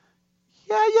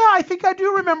 yeah, I think I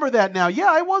do remember that now. Yeah,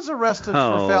 I was arrested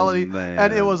for felony, man.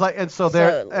 And it was like, and so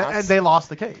they lost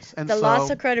the case. And the loss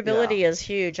of credibility is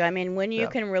huge. I mean, when you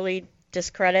can really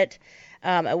discredit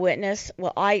a witness.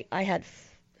 Well, I had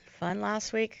fun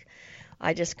last week.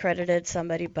 I discredited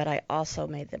somebody, but I also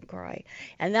made them cry,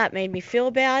 and that made me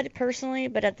feel bad personally.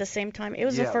 But at the same time, it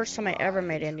was the first time I ever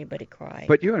made anybody cry.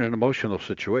 But you're in an emotional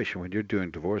situation when you're doing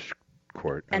divorce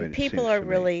court. And people are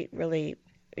really, really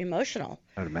emotional.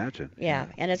 I'd imagine. Yeah,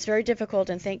 and it's very difficult,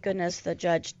 and thank goodness the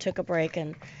judge took a break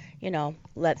and,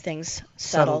 let things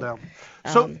settle down.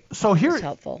 So here, it's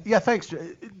helpful. Yeah, thanks.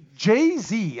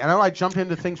 Jay-Z, I know I jumped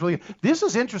into things really. This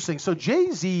is interesting. So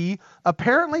Jay-Z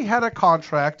apparently had a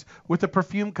contract with a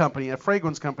perfume company, a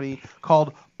fragrance company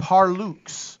called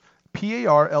Parlux,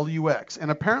 Parlux, and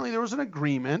apparently there was an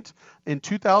agreement in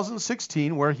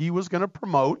 2016 where he was going to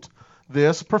promote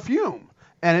this perfume.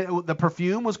 And the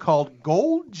perfume was called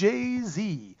Gold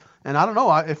Jay-Z. And I don't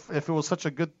know if it was such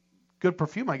a good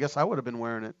perfume, I guess I would have been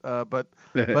wearing it.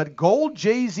 But Gold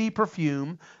Jay-Z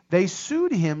perfume, they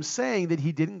sued him saying that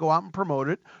he didn't go out and promote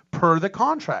it per the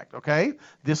contract, okay?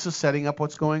 This is setting up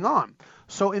what's going on.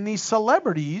 So in these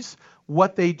celebrities,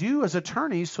 what they do as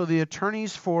attorneys, so the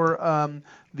attorneys for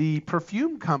the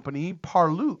perfume company,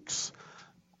 Parlux,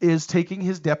 is taking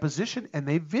his deposition, and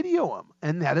they video him.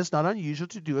 And that is not unusual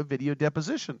to do a video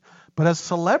deposition. But as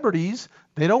celebrities,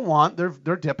 they don't want their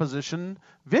deposition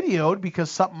videoed because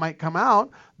something might come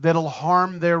out that'll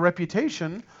harm their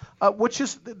reputation, which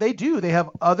is they do. They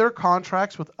have other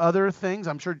contracts with other things.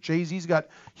 I'm sure Jay-Z's got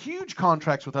huge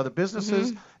contracts with other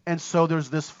businesses. And so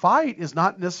there's this fight is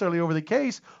not necessarily over the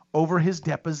case, over his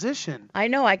deposition. I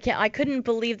know. I couldn't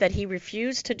believe that he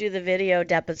refused to do the video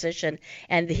deposition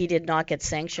and he did not get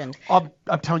sanctioned. I'm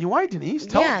telling you why, Denise.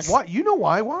 Tell us why. You know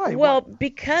why. Why? Well,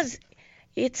 because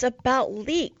it's about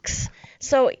leaks.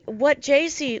 So what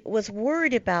Jay-Z was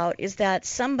worried about is that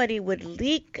somebody would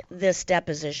leak this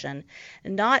deposition,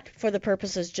 not for the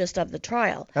purposes just of the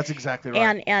trial. That's exactly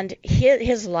right. And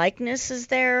his likeness is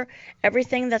there.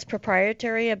 Everything that's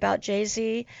proprietary about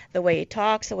Jay-Z, the way he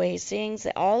talks, the way he sings,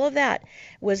 all of that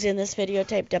was in this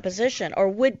videotape deposition, or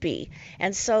would be.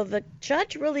 And so the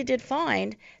judge really did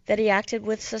find that he acted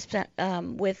with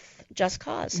just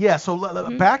cause. Yeah, so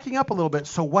backing up a little bit.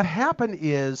 So what happened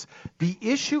is, the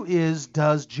issue is,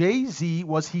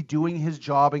 was he doing his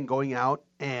job and going out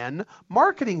and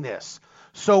marketing this?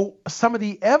 So some of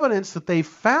the evidence that they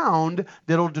found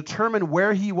that'll determine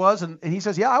where he was, and he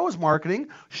says, yeah, I was marketing,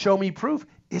 show me proof,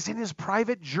 is in his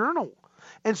private journal.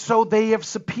 And so they have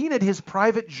subpoenaed his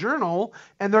private journal,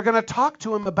 and they're going to talk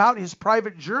to him about his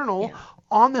private journal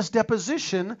on this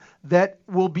deposition that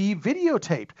will be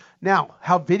videotaped. Now,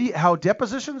 how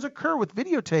depositions occur with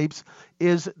videotapes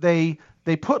is they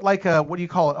put like a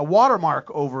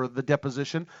watermark over the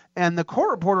deposition, and the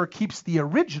court reporter keeps the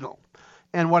original.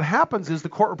 And what happens is the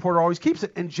court reporter always keeps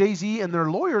it, and Jay-Z and their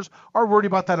lawyers are worried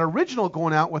about that original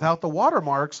going out without the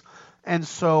watermarks. And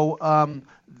so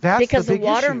that's because the big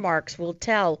watermarks will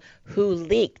tell who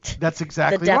leaked. That's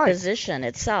exactly the deposition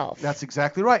itself. That's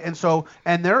exactly right. And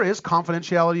there is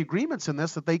confidentiality agreements in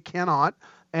this that they cannot.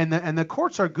 And the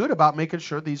courts are good about making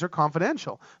sure these are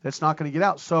confidential. That's not going to get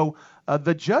out. So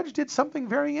the judge did something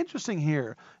very interesting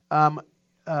here. I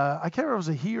can't remember if it was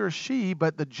a he or she,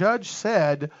 but the judge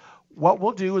said, what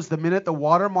we'll do is the minute the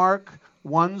watermark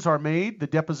ones are made, the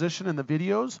deposition and the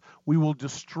videos, we will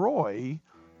destroy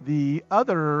the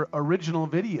other original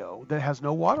video that has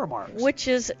no watermarks. Which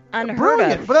is unheard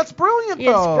brilliant, of. But that's brilliant,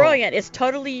 though. It's brilliant. It's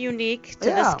totally unique to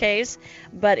this case,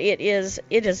 but it is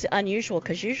unusual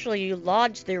because usually you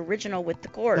lodge the original with the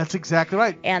court. That's exactly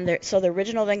right. And so the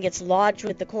original then gets lodged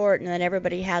with the court, and then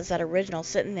everybody has that original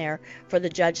sitting there for the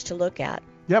judge to look at.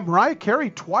 Yeah, Mariah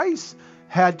Carey twice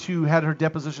had her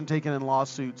deposition taken in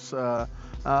lawsuits.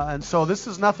 And so this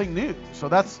is nothing new. So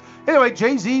anyway,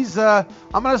 Jay-Z's, I'm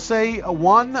going to say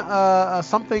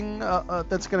something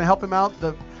that's going to help him out,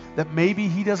 that maybe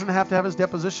he doesn't have to have his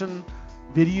deposition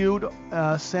videoed,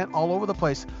 sent all over the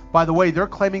place. By the way, they're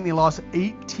claiming they lost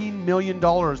 $18 million,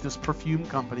 this perfume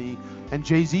company, and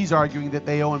Jay-Z's arguing that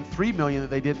they owe him $3 million that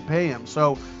they didn't pay him.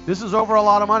 So this is over a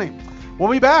lot of money. We'll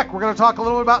be back. We're going to talk a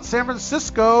little bit about San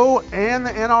Francisco and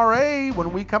the NRA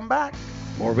when we come back.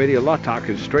 More Radio Law Talk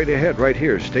is straight ahead right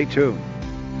here. Stay tuned.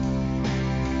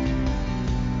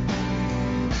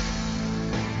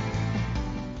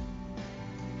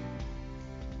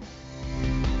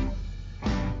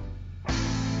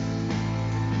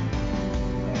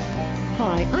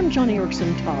 Hi, I'm Johnny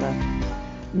Erickson Tata.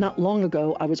 Not long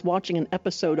ago, I was watching an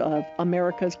episode of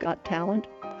America's Got Talent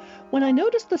when I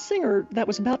noticed the singer that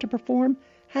was about to perform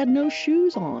had no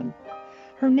shoes on.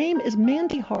 Her name is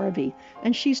Mandy Harvey,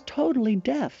 and she's totally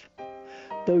deaf.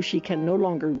 Though she can no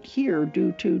longer hear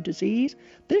due to disease,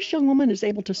 this young woman is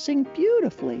able to sing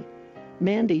beautifully.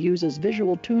 Mandy uses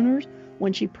visual tuners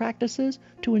when she practices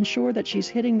to ensure that she's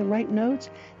hitting the right notes,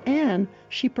 and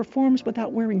she performs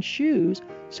without wearing shoes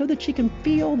so that she can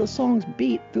feel the song's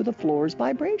beat through the floor's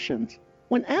vibrations.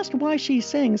 When asked why she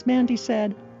sings, Mandy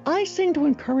said, "I sing to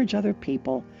encourage other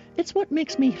people. It's what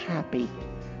makes me happy."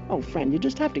 Oh, friend, you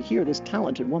just have to hear this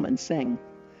talented woman sing.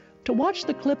 To watch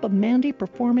the clip of Mandy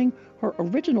performing her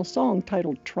original song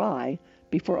titled Try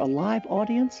before a live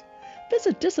audience,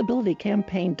 visit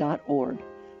disabilitycampaign.org.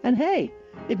 And hey,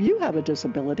 if you have a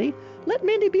disability, let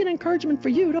Mandy be an encouragement for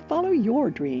you to follow your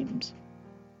dreams.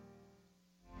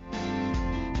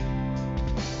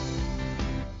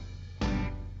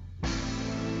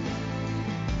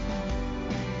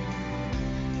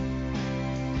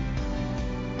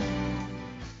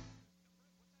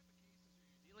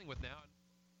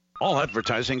 All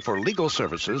advertising for legal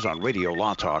services on Radio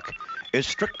Law Talk is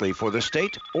strictly for the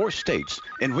state or states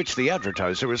in which the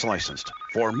advertiser is licensed.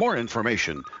 For more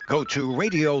information, go to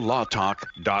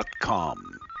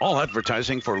radiolawtalk.com. All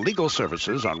advertising for legal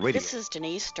services on radio. This is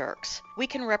Denise Dirks. We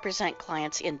can represent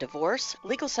clients in divorce,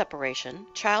 legal separation,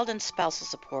 child and spousal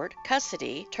support,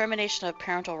 custody, termination of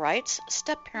parental rights,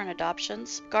 step-parent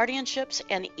adoptions, guardianships,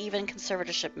 and even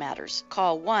conservatorship matters.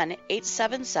 Call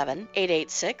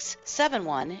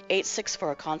 1-877-886-7186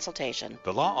 for a consultation.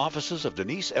 The law offices of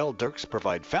Denise L. Dirks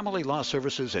provide family law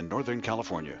services in Northern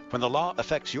California. When the law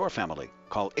affects your family,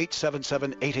 call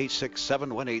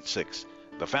 877-886-7186.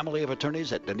 The family of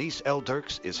attorneys at Denise L.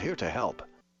 Dirks is here to help.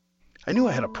 I knew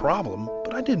I had a problem,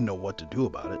 but I didn't know what to do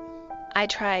about it. I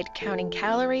tried counting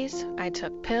calories, I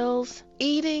took pills,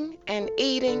 eating, and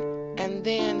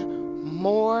then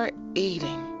more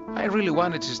eating. I really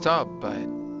wanted to stop, but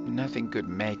nothing could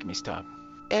make me stop.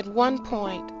 At one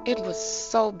point, it was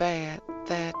so bad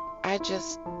that I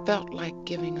just felt like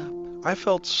giving up. I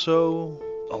felt so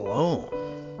alone.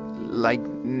 Like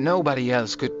nobody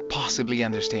else could possibly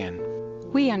understand.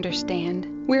 We understand.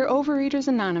 We're Overeaters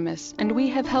Anonymous, and we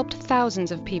have helped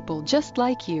thousands of people just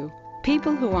like you.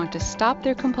 People who want to stop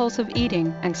their compulsive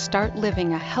eating and start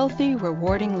living a healthy,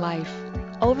 rewarding life.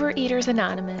 Overeaters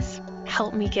Anonymous,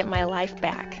 help me get my life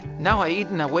back. Now I eat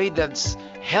in a way that's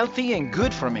healthy and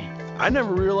good for me. I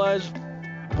never realized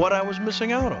what I was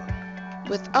missing out on.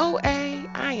 With OA,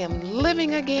 I am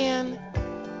living again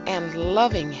and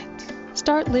loving it.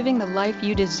 Start living the life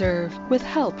you deserve with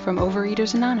help from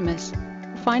Overeaters Anonymous.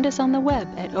 Find us on the web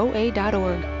at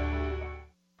oa.org.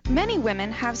 Many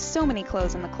women have so many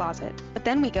clothes in the closet, but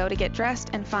then we go to get dressed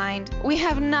and find we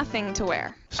have nothing to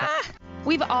wear.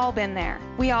 We've all been there.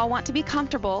 We all want to be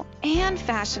comfortable and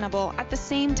fashionable at the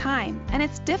same time, and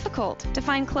it's difficult to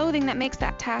find clothing that makes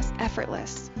that task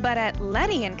effortless. But at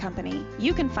Letty & Company,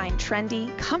 you can find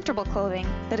trendy, comfortable clothing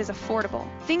that is affordable.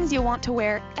 Things you'll want to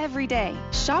wear every day.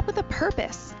 Shop with a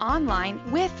purpose, online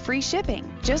with free shipping.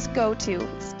 Just go to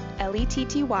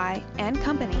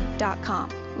LettyandCompany.com.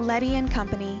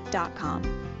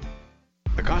 LettyandCompany.com.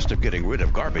 The cost of getting rid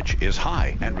of garbage is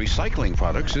high, and recycling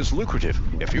products is lucrative.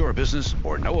 If you're a business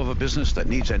or know of a business that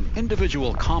needs an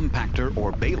individual compactor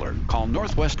or baler, call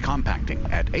Northwest Compacting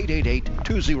at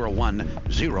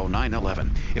 888-201-0911.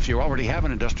 If you already have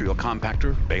an industrial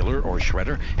compactor, baler, or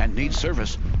shredder and need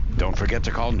service, don't forget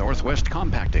to call Northwest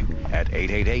Compacting at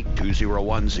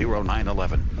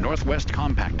 888-201-0911. Northwest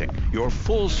Compacting, your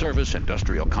full-service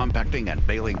industrial compacting and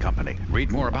baling company.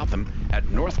 Read more about them at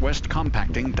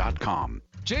northwestcompacting.com.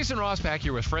 Jason Rosbach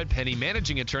here with Fred Penny,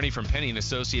 managing attorney from Penny &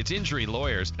 Associates Injury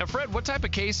Lawyers. Now, Fred, what type of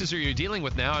cases are you dealing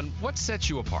with now, and what sets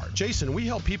you apart? Jason, we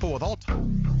help people with all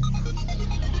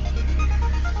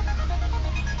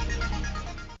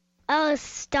Oh,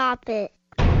 stop it.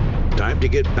 Time to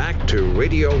get back to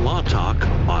Radio Law Talk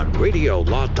on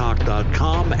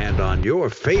RadioLawTalk.com and on your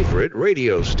favorite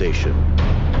radio station.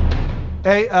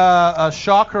 Hey,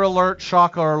 shocker alert,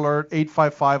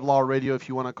 855 Law Radio if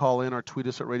you want to call in or tweet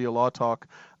us at Radio Law Talk.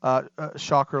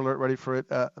 Shocker alert, ready for it.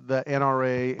 The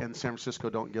NRA and San Francisco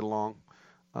don't get along.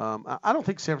 I don't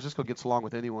think San Francisco gets along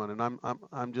with anyone, and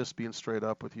I'm just being straight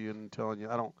up with you and telling you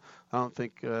I don't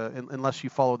think unless you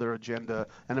follow their agenda,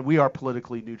 and we are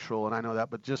politically neutral, and I know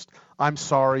that, but just I'm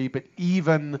sorry, but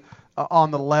even on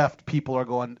the left, people are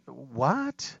going,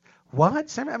 what? I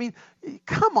mean,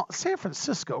 come on, San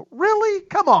Francisco, really?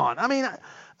 Come on. I mean,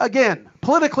 again,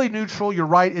 politically neutral. You're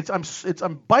right. I'm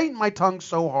biting my tongue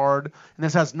so hard, and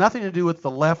this has nothing to do with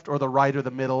the left or the right or the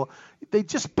middle. They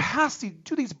just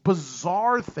do these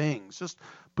bizarre things, just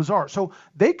bizarre. So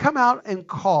they come out and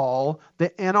call the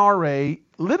NRA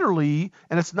literally,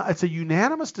 and it's a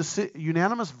unanimous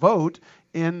vote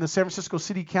in the San Francisco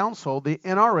City Council, the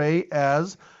NRA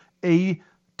as a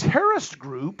terrorist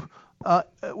group.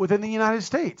 Within the United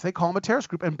States. They call them a terrorist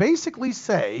group and basically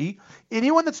say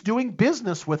anyone that's doing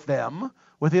business with them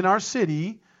within our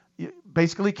city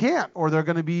basically can't, or they're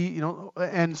going to be,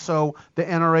 and so the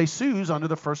NRA sues under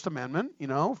the First Amendment,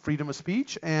 freedom of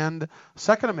speech, and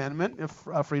Second Amendment,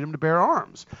 freedom to bear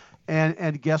arms.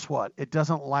 And guess what? It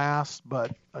doesn't last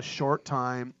but a short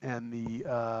time, and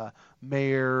the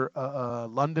mayor,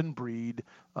 London Breed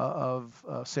of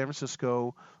San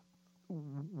Francisco,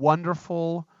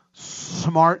 wonderful,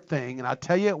 smart thing, and I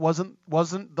tell you, it wasn't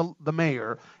the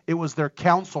mayor, it was their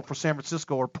counsel for San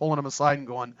Francisco are pulling them aside and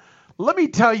going, let me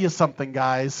tell you something,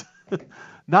 guys.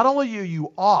 Not only are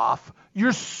you off,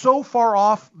 you're so far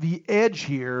off the edge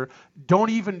here,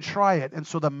 don't even try it. And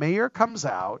so the mayor comes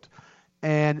out,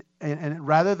 and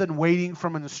rather than waiting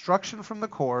from an instruction from the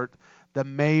court, the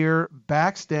mayor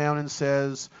backs down and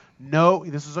says, no,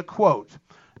 this is a quote,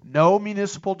 no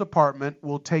municipal department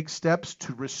will take steps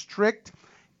to restrict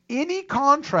any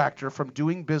contractor from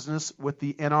doing business with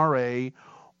the NRA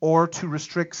or to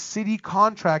restrict city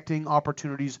contracting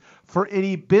opportunities for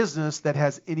any business that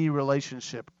has any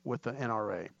relationship with the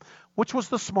NRA, which was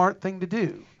the smart thing to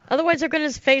do. Otherwise, they're going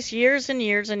to face years and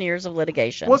years and years of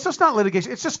litigation. Well, it's just not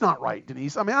litigation. It's just not right,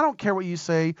 Denise. I mean, I don't care what you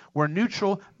say. We're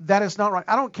neutral. That is not right.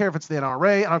 I don't care if it's the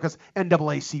NRA. I don't care if it's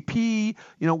NAACP.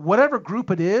 Whatever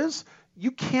group it is,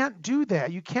 you can't do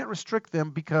that. You can't restrict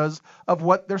them because of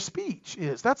what their speech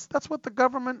is. That's what the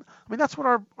government. I mean, that's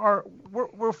what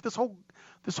we're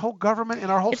this whole government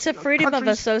and our whole. It's a freedom of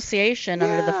association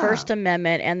under the First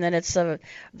Amendment, and then it's the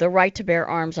right to bear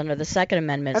arms under the Second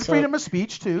Amendment. And freedom of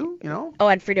speech too, Oh,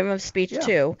 and freedom of speech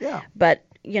too. Yeah. But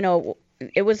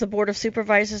it was the Board of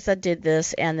Supervisors that did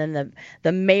this, and then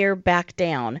the mayor backed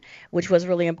down, which was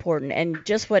really important. And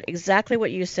just exactly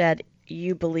what you said,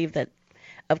 you believe that,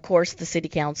 of course, the city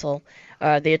council,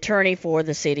 the attorney for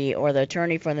the city or the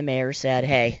attorney for the mayor said,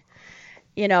 hey,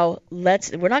 we're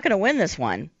not going to win this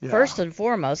one, first and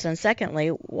foremost. And secondly,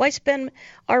 why spend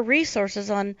our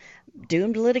resources on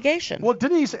doomed litigation? Well,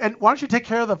 Denise, and why don't you take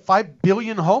care of the 5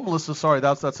 billion homeless, sorry,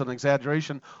 that's an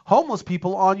exaggeration, homeless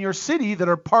people on your city that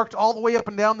are parked all the way up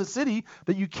and down the city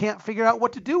that you can't figure out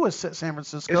what to do with San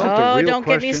Francisco. Don't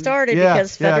get me started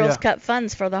because federals cut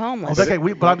funds for the homeless. Okay,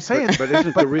 but I'm saying... But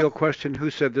isn't the real question, who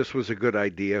said this was a good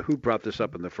idea? Who brought this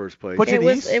up in the first place?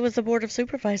 It was the Board of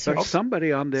Supervisors. But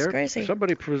somebody on there,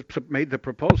 somebody made the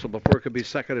proposal before it could be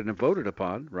seconded and voted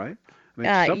upon, right? I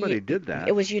mean, somebody did that.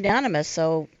 It was unanimous,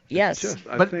 so yes.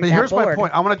 But here's my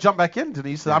point. I want to jump back in,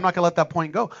 Denise. I'm not going to let that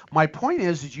point go. My point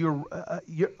is you're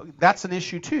that's an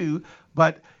issue too,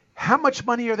 but how much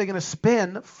money are they going to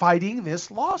spend fighting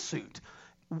this lawsuit?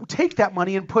 Take that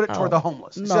money and put it toward the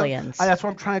homeless. Millions. So, that's what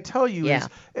I'm trying to tell you is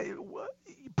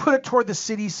put it toward the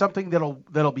city, something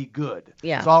that'll be good.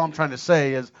 Yeah. That's all I'm trying to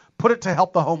say is put it to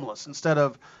help the homeless instead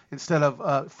of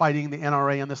fighting the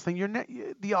NRA on this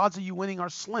thing. The odds of you winning are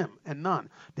slim and none.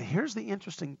 Now, here's the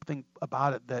interesting thing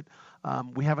about it that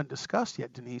we haven't discussed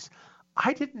yet, Denise.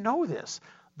 I didn't know this.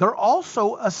 There's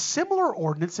also a similar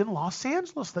ordinance in Los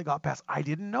Angeles that got passed. I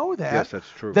didn't know that. Yes, that's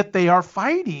true. That they are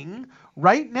fighting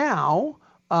right now.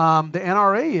 The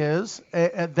NRA is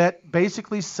that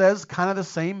basically says kind of the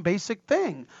same basic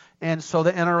thing. And so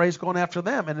the NRA is going after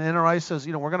them. And the NRA says,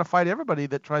 we're going to fight everybody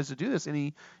that tries to do this,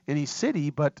 any city.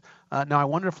 But now I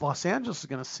wonder if Los Angeles is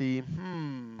going to see,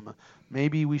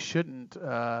 maybe we shouldn't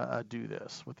do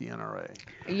this with the NRA.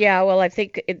 Yeah, well, I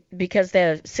think because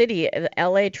the city,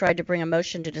 LA, tried to bring a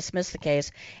motion to dismiss the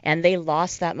case, and they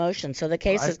lost that motion. So the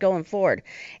case is going forward.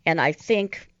 And I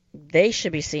think they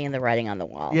should be seeing the writing on the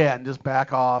wall. Yeah, and just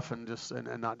back off and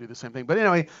not do the same thing. But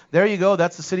anyway, there you go.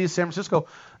 That's the city of San Francisco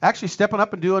actually stepping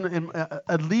up and doing,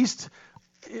 at least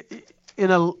in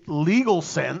a legal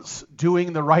sense,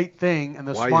 doing the right thing and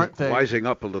the smart thing. Wising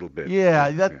up a little bit. Yeah,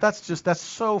 that's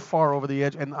so far over the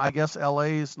edge. And I guess LA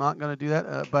is not going to do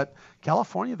that. But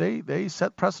California, they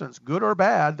set precedents, good or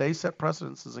bad. They set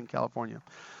precedences in California.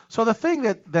 So the thing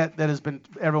that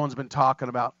everyone's been talking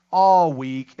about all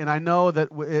week, and I know that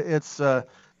it's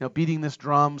beating this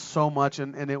drum so much,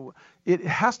 and it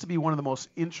has to be one of the most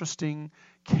interesting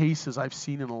cases I've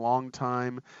seen in a long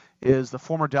time, is the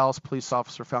former Dallas police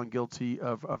officer found guilty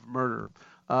of murder.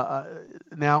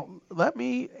 Now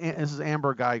this is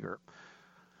Amber Geiger.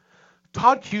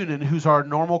 Todd Cunin, who's our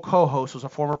normal co-host, was a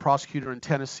former prosecutor in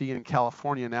Tennessee and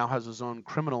California, now has his own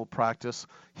criminal practice.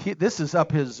 This is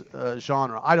up his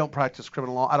genre. I don't practice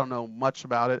criminal law. I don't know much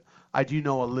about it. I do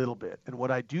know a little bit. And what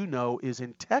I do know is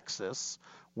in Texas,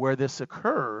 where this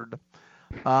occurred,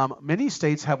 many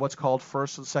states have what's called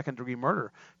first and second degree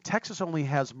murder. Texas only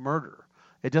has murder.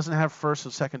 It doesn't have first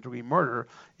and second degree murder.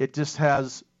 It just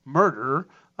has murder.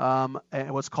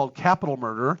 And what's called capital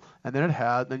murder, and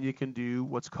then you can do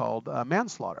what's called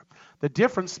manslaughter. The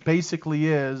difference basically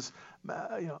is,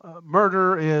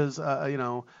 murder is,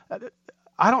 I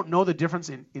don't know the difference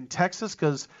in Texas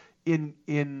because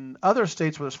in other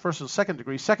states where there's first and second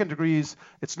degrees,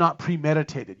 it's not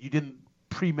premeditated. You didn't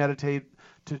premeditate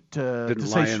to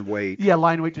lie in wait. Yeah,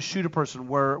 lie in wait to shoot a person.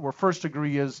 Where first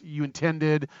degree is you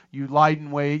intended, you lied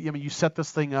in wait. I mean, you set this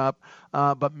thing up.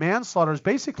 But manslaughter is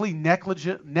basically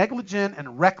negligent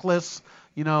and reckless,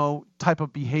 type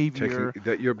of behavior.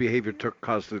 That your behavior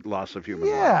caused the loss of human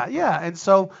life. Yeah. And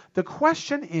so the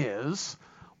question is,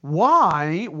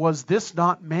 why was this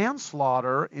not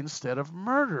manslaughter instead of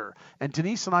murder? And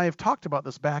Denise and I have talked about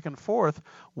this back and forth.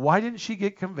 Why didn't she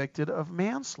get convicted of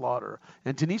manslaughter?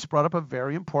 And Denise brought up a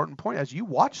very important point as you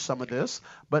watched some of this,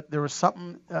 but there was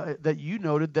something that you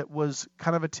noted that was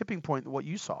kind of a tipping point in what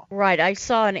you saw. Right. I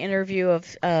saw an interview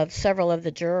of several of the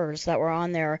jurors that were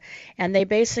on there, and they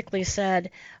basically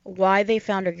said why they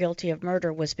found her guilty of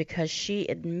murder was because she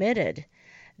admitted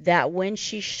that when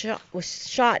she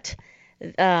shot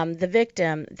the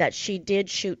victim, that she did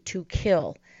shoot to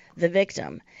kill the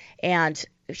victim. And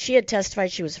she had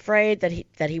testified she was afraid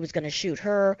that he was going to shoot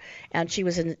her, and she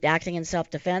was acting in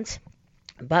self-defense.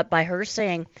 But by her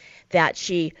saying that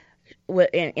she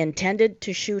intended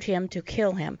to shoot him to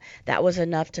kill him, that was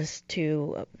enough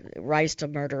to rise to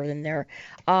murder in their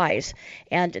eyes.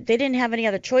 And they didn't have any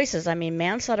other choices. I mean,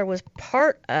 manslaughter was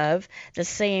part of the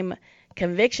same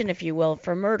conviction, if you will,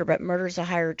 for murder, but murder is a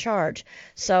higher charge.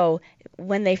 So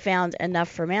when they found enough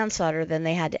for manslaughter, then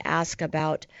they had to ask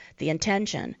about the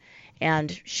intention.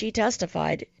 And she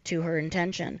testified to her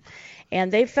intention.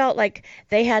 And they felt like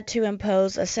they had to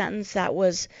impose a sentence that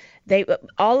was,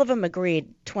 all of them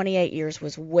agreed 28 years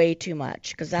was way too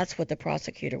much, because that's what the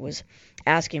prosecutor was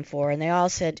asking for. And they all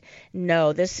said,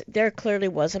 no, there clearly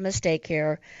was a mistake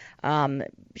here.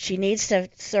 She needs to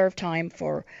serve time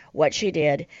for what she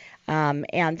did.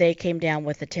 And they came down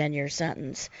with a 10-year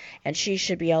sentence, and she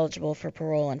should be eligible for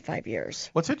parole in 5 years.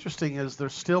 What's interesting is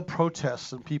there's still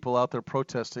protests and people out there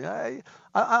protesting. I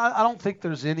don't think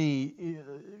there's any.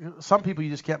 Some people you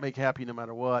just can't make happy no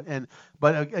matter what.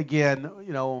 But again,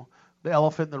 the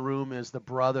elephant in the room is the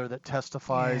brother that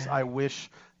testifies. Yeah. I wish,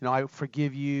 I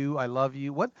forgive you. I love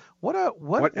you. What an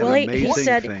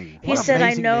amazing thing. He said,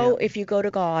 I know if you go to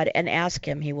God and ask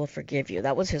him, he will forgive you.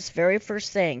 That was his very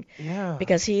first thing. Yeah.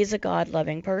 Because he's a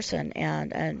God-loving person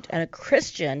and a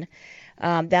Christian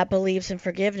that believes in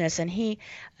forgiveness. And he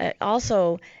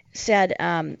also said,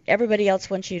 everybody else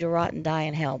wants you to rot and die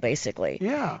in hell, basically.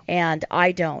 Yeah. And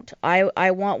I don't.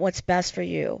 I want what's best for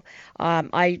you.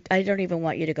 I don't even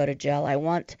want you to go to jail. I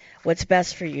want what's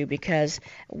best for you, because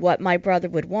what my brother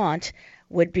would want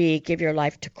would be give your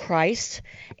life to Christ.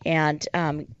 And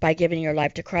by giving your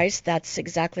life to Christ, that's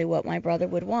exactly what my brother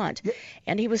would want. Yeah.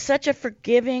 And he was such a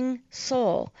forgiving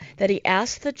soul that he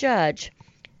asked the judge,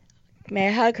 may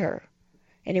I hug her?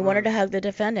 And he wanted to hug the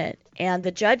defendant. And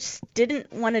the judge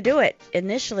didn't want to do it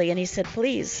initially, and he said,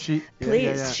 please,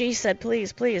 please. Yeah. She said,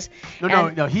 please.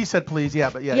 No, he said, please,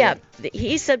 yeah.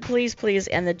 He said, please,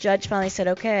 and the judge finally said,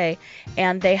 okay,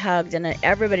 and they hugged, and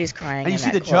everybody's crying. And you see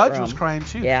the judge was crying,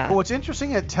 too. Yeah. But what's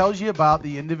interesting, it tells you about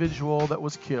the individual that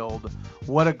was killed,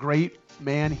 what a great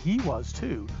man he was,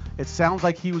 too. It sounds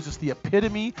like he was just the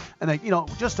epitome, and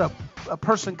just a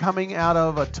person coming out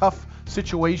of a tough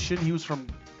situation. He was from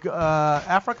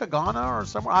Africa, Ghana, or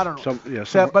somewhere, I don't know.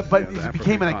 But he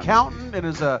became an accountant and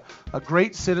is a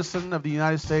great citizen of the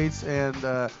United States. And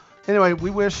anyway,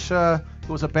 we wish it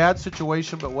was a bad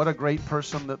situation, but what a great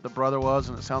person that the brother was.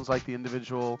 And it sounds like the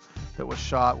individual that was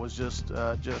shot was just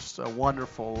a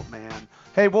wonderful man.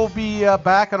 Hey, we'll be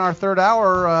back in our third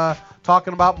hour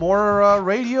talking about more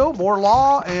radio, more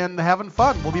law, and having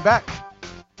fun. We'll be back.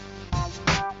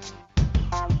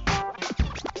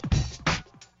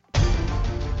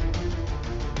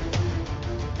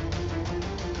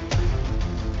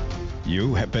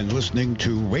 You have been listening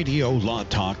to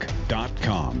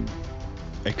RadioLawTalk.com,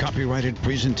 a copyrighted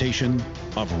presentation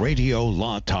of Radio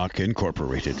Law Talk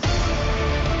Incorporated.